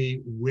 not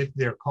only with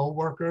their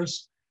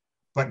coworkers,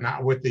 but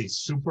not with the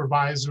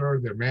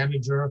supervisor, their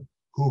manager,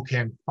 who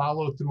can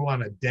follow through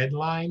on a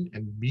deadline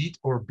and meet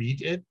or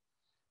beat it.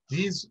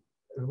 These,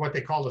 what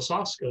they call the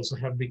soft skills,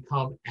 have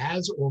become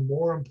as or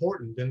more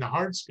important than the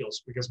hard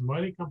skills, because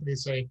many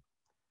companies say,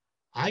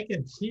 I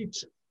can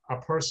teach a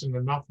person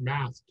enough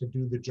math to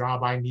do the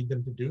job I need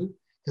them to do,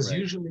 because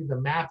usually the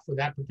math for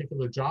that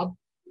particular job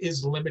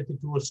is limited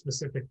to a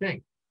specific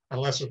thing,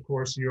 unless, of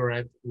course, you're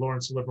at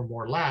Lawrence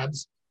Livermore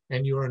Labs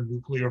and you're a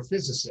nuclear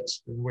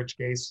physicist, in which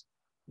case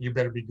you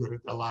better be good at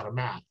a lot of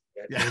math.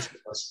 Most of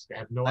us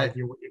have no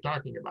idea what you're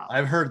talking about.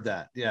 I've heard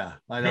that. Yeah,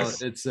 I know.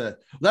 It's that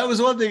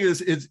was one thing.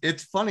 Is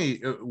it's funny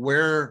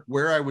where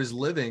I was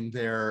living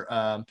there.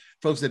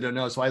 Folks that don't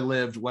know, so I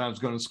lived when I was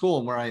going to school,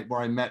 and where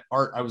I met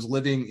Art, I was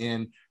living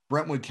in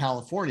Brentwood,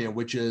 California,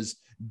 which is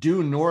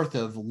due north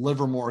of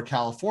Livermore,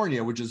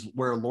 California, which is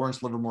where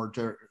Lawrence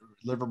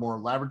Livermore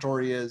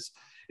Laboratory is.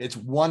 It's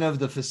one of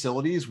the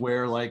facilities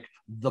where like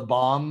the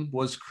bomb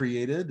was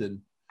created, and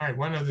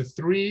one of the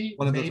three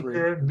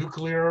major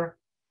nuclear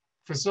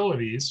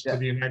facilities for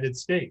the United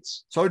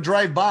States. So I would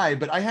drive by,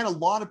 but I had a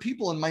lot of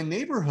people in my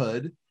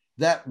neighborhood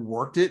that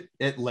worked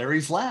at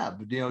Larry's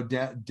lab,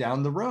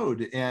 down the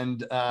road.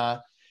 And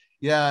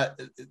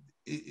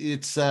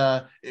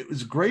it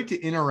was great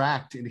to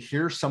interact and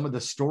hear some of the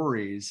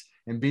stories,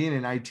 and being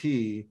in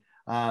IT,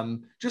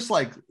 just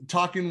like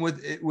talking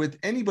with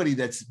anybody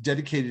that's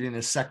dedicated in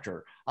a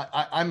sector.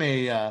 I'm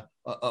a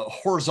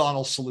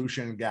horizontal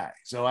solution guy,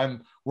 so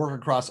I'm working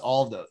across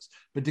all of those.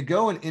 But to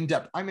go in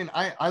depth, I mean,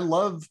 I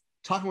love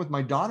talking with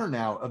my daughter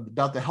now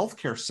about the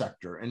healthcare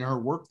sector and her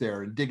work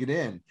there and digging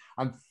in.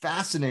 I'm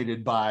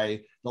fascinated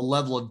by the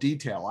level of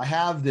detail. I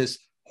have this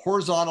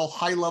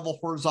high-level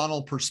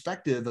horizontal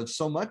perspective of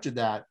so much of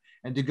that,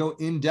 and to go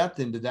in depth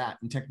into that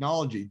and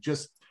technology,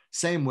 just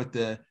same with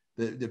the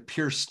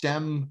pure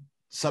STEM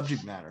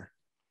subject matter.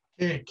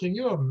 Can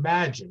you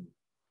imagine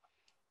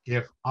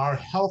if our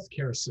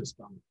healthcare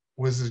system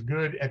was as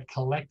good at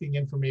collecting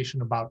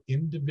information about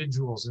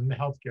individuals in the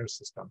healthcare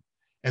system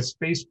as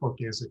Facebook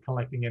is at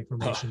collecting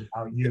information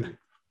about you?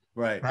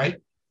 Right?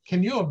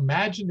 Can you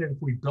imagine if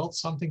we built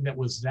something that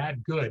was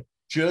that good?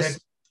 Just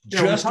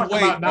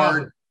wait,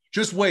 Art.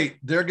 Just wait.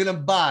 They're going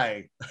to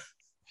buy.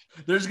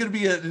 There's going to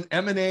be an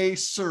M&A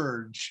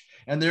surge,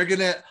 and they're going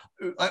to,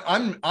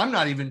 I'm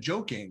not even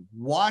joking.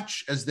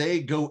 Watch as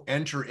they go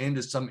enter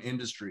into some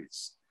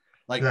industries.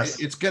 Like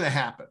it's going to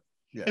happen.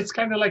 Yeah. It's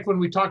kind of like when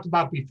we talked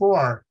about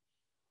before,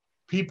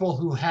 people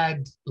who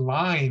had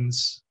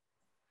lines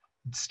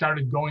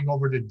started going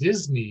over to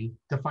Disney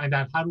to find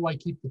out, how do I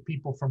keep the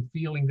people from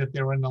feeling that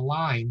they're in the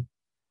line?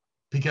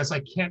 Because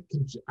I'm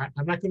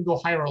not going to go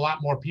hire a lot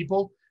more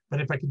people,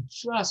 but if I could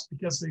just,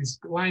 because these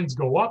lines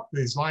go up,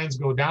 these lines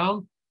go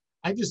down,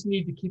 I just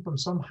need to keep them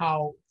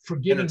somehow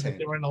forgetting that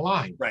they're in a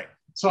line. Right.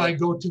 So I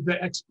go to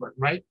the expert,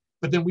 right?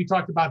 But then we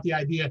talked about the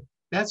idea,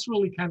 that's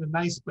really kind of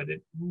nice, but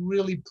it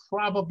really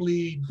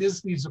probably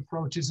Disney's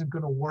approach isn't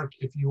going to work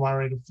if you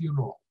are at a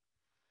funeral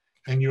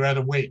and you're at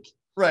a wake.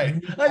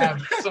 Right.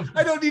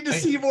 I don't need to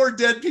see more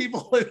dead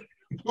people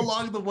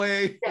along the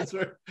way.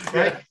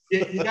 Right.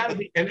 You got to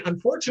be, and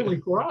unfortunately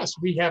for us,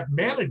 we have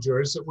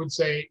managers that would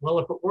say, well,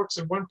 if it works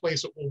in one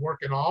place, it will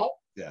work in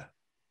all. Yeah.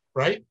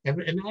 Right. And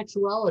in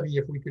actuality,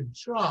 if we could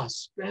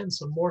just spend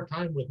some more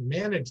time with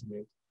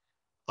management,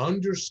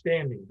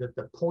 understanding that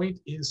the point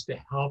is to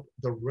help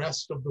the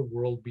rest of the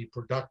world be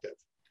productive.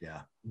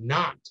 Yeah.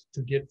 Not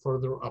to get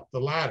further up the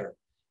ladder.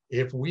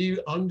 If we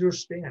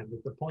understand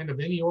that the point of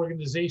any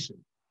organization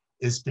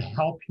is to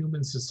help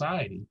human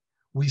society,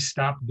 we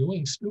stop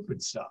doing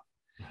stupid stuff.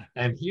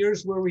 And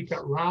here's where we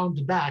got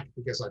round back,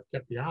 because I've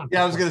kept you on.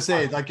 Yeah, I was going to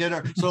say, like,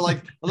 so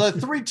like the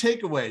three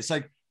takeaways,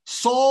 like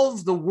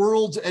solve the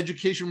world's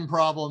education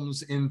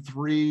problems in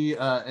three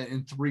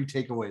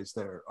takeaways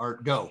there.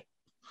 Art, go.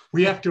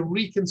 We have to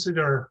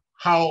reconsider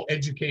how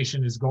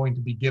education is going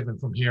to be given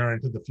from here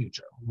into the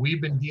future.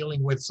 We've been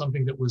dealing with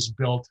something that was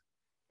built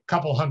a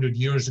couple hundred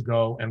years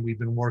ago, and we've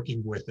been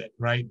working with it,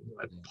 right?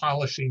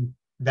 Polishing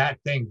that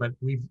thing, but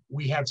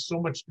we have so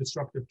much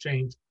disruptive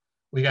change.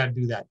 We got to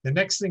do that. The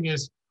next thing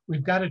is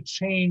we've got to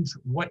change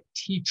what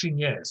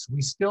teaching is.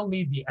 We still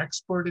need the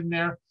expert in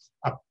there,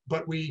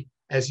 but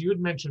as you had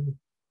mentioned,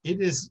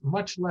 it is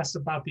much less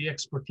about the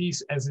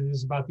expertise as it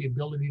is about the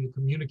ability to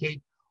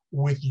communicate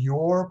with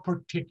your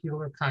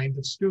particular kind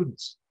of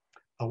students.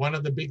 One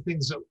of the big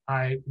things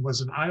that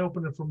was an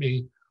eye-opener for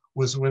me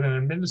was when an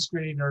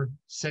administrator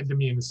said to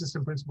me, an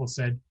assistant principal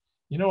said,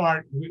 you know,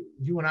 Art,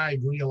 you and I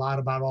agree a lot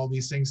about all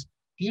these things.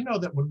 Do you know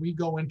that when we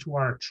go into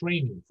our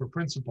training for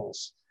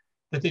principals,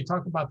 that they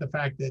talk about the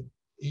fact that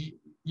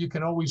you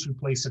can always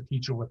replace a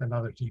teacher with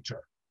another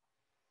teacher?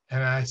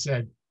 And I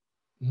said,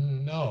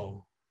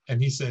 no.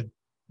 And he said,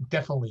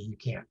 definitely you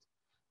can't.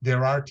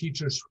 There are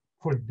teachers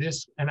for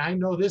this. And I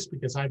know this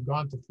because I've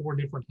gone to 4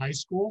 different high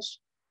schools.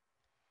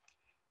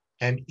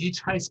 And each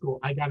high school,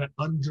 I got to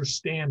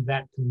understand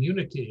that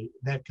community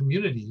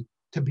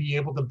to be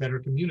able to better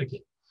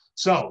communicate.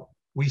 So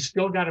we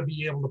still got to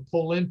be able to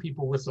pull in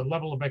people with a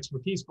level of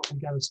expertise, but we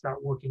got to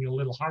start working a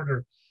little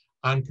harder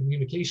on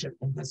communication.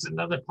 And that's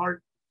another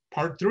part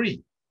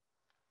 3.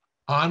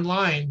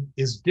 Online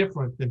is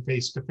different than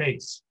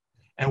face-to-face.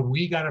 And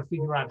we got to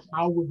figure out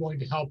how we're going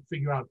to help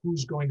figure out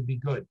who's going to be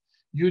good.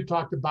 You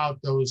talked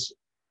about those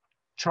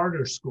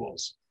charter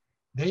schools.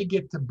 They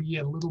get to be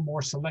a little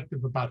more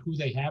selective about who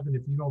they have, and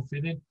if you don't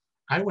fit in.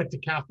 I went to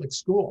Catholic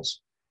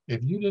schools.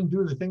 If you didn't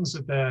do the things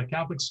that the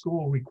Catholic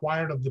school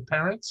required of the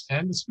parents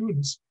and the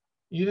students,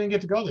 you didn't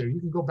get to go there. You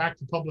can go back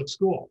to public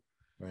school.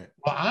 Right.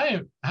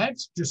 Well, I've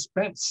just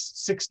spent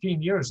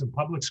 16 years in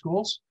public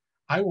schools.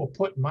 I will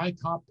put my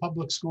top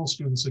public school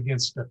students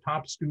against the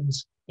top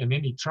students in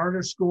any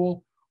charter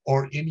school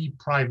or any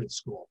private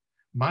school.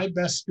 My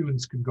best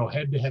students can go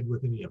head to head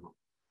with any of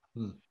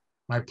them.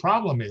 My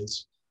problem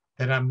is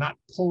that I'm not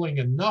pulling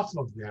enough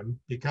of them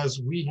because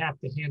we have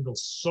to handle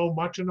so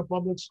much in a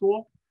public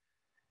school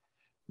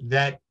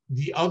that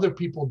the other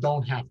people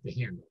don't have to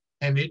handle.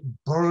 And it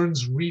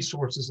burns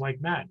resources like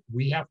that.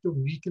 We have to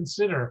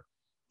reconsider,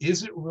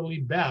 is it really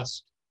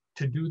best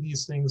to do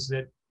these things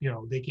that, you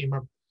know, they came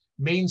up,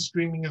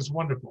 mainstreaming is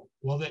wonderful.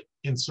 Well, that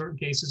in certain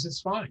cases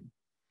it's fine.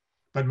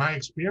 But my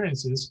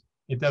experience is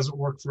it doesn't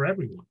work for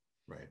everyone.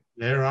 Right.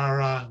 There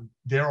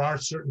are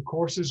certain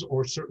courses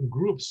or certain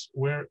groups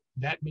where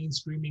that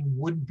mainstreaming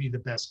wouldn't be the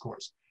best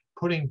course.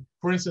 Putting,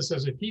 for instance,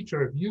 as a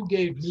teacher, if you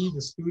gave me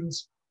the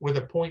students with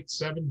a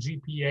 0.7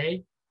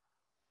 GPA,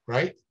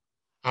 right,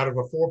 out of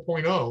a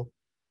 4.0,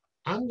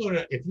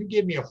 if you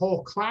give me a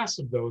whole class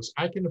of those,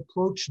 I can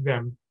approach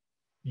them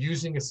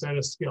using a set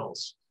of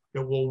skills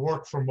that will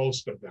work for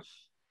most of them.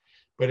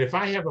 But if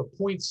I have a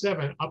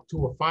 0.7 up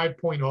to a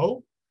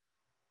 5.0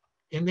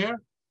 in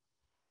there,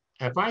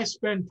 if I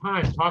spend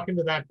time talking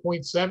to that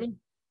 0.7,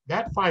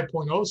 that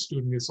 5.0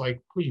 student is like,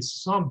 please,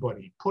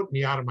 somebody put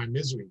me out of my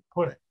misery.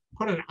 Put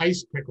an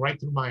ice pick right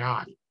through my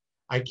eye.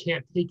 I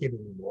can't take it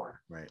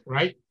anymore.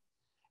 Right?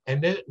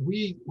 And then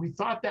we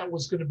thought that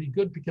was going to be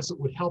good because it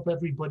would help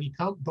everybody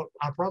come. But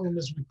our problem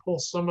is we pull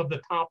some of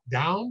the top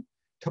down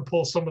to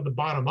pull some of the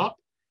bottom up.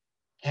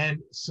 And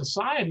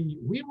society,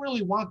 we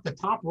really want the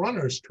top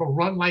runners to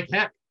run like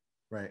heck.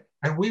 Right.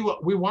 And we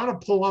want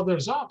to pull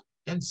others up.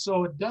 And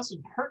so it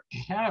doesn't hurt to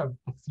have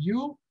a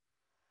few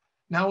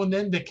now and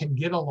then that can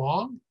get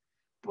along,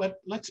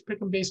 but let's pick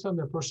them based on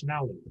their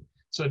personality.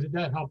 So did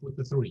that help with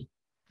the 3?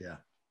 Yeah.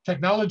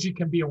 Technology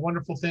can be a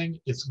wonderful thing.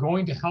 It's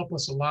going to help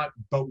us a lot,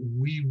 but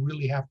we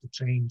really have to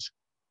change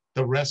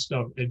the rest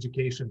of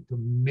education to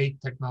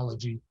make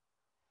technology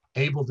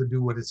able to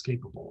do what it's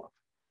capable of.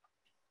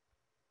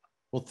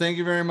 Well, thank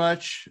you very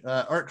much.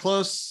 Art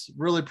Close,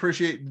 really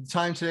appreciate the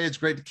time today. It's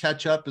great to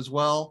catch up as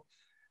well.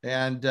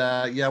 And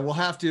yeah, we'll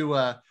have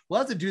to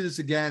do this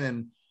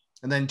again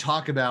and then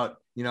talk about,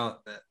 you know,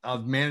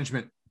 of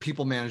management,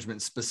 people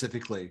management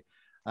specifically.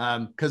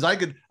 Because I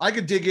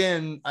could dig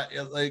in,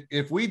 like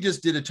if we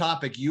just did a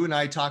topic, you and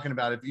I talking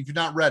about it, if you've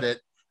not read it,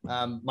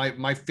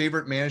 my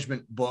favorite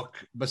management book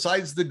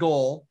besides The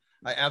Goal,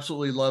 I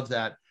absolutely love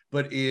that,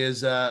 but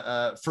is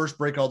First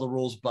Break All the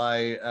Rules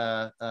by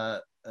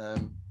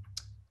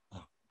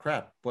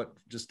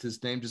just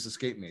his name just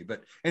escaped me.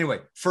 But anyway,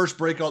 First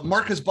Break All,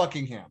 Marcus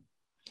Buckingham.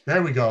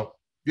 There we go.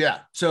 Yeah.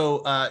 So,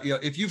 you know,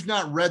 if you've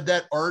not read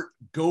that, Art,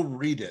 go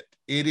read it.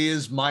 It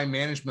is my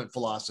management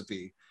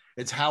philosophy.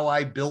 It's how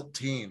I built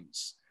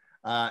teams,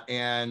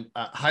 and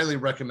highly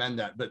recommend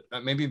that. But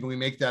maybe we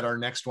make that our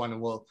next one,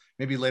 and we'll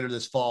maybe later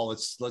this fall,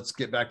 let's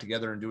get back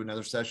together and do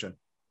another session.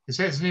 You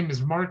say his name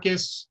is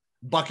Marcus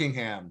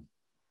Buckingham.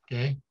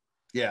 Okay.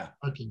 Yeah.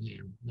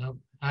 Buckingham. No,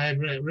 I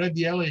had read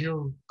the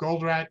Elihu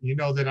Goldratt. You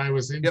know that I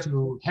was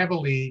into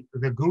heavily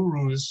the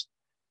gurus.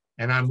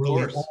 And I'm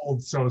really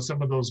old, so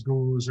some of those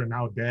gurus are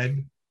now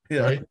dead.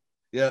 Yeah. Right?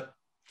 Yep.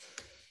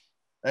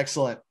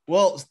 Excellent.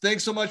 Well,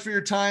 thanks so much for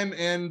your time,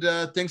 and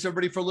thanks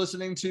everybody for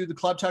listening to the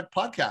Collab Talk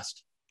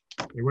podcast.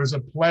 It was a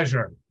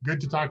pleasure. Good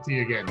to talk to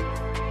you again.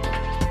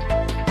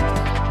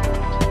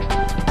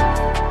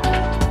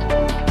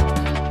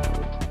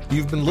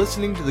 You've been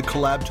listening to the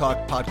Collab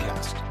Talk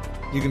podcast.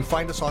 You can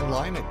find us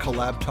online at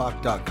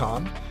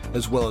collabtalk.com,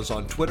 as well as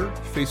on Twitter,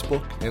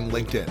 Facebook, and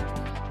LinkedIn.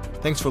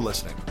 Thanks for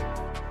listening.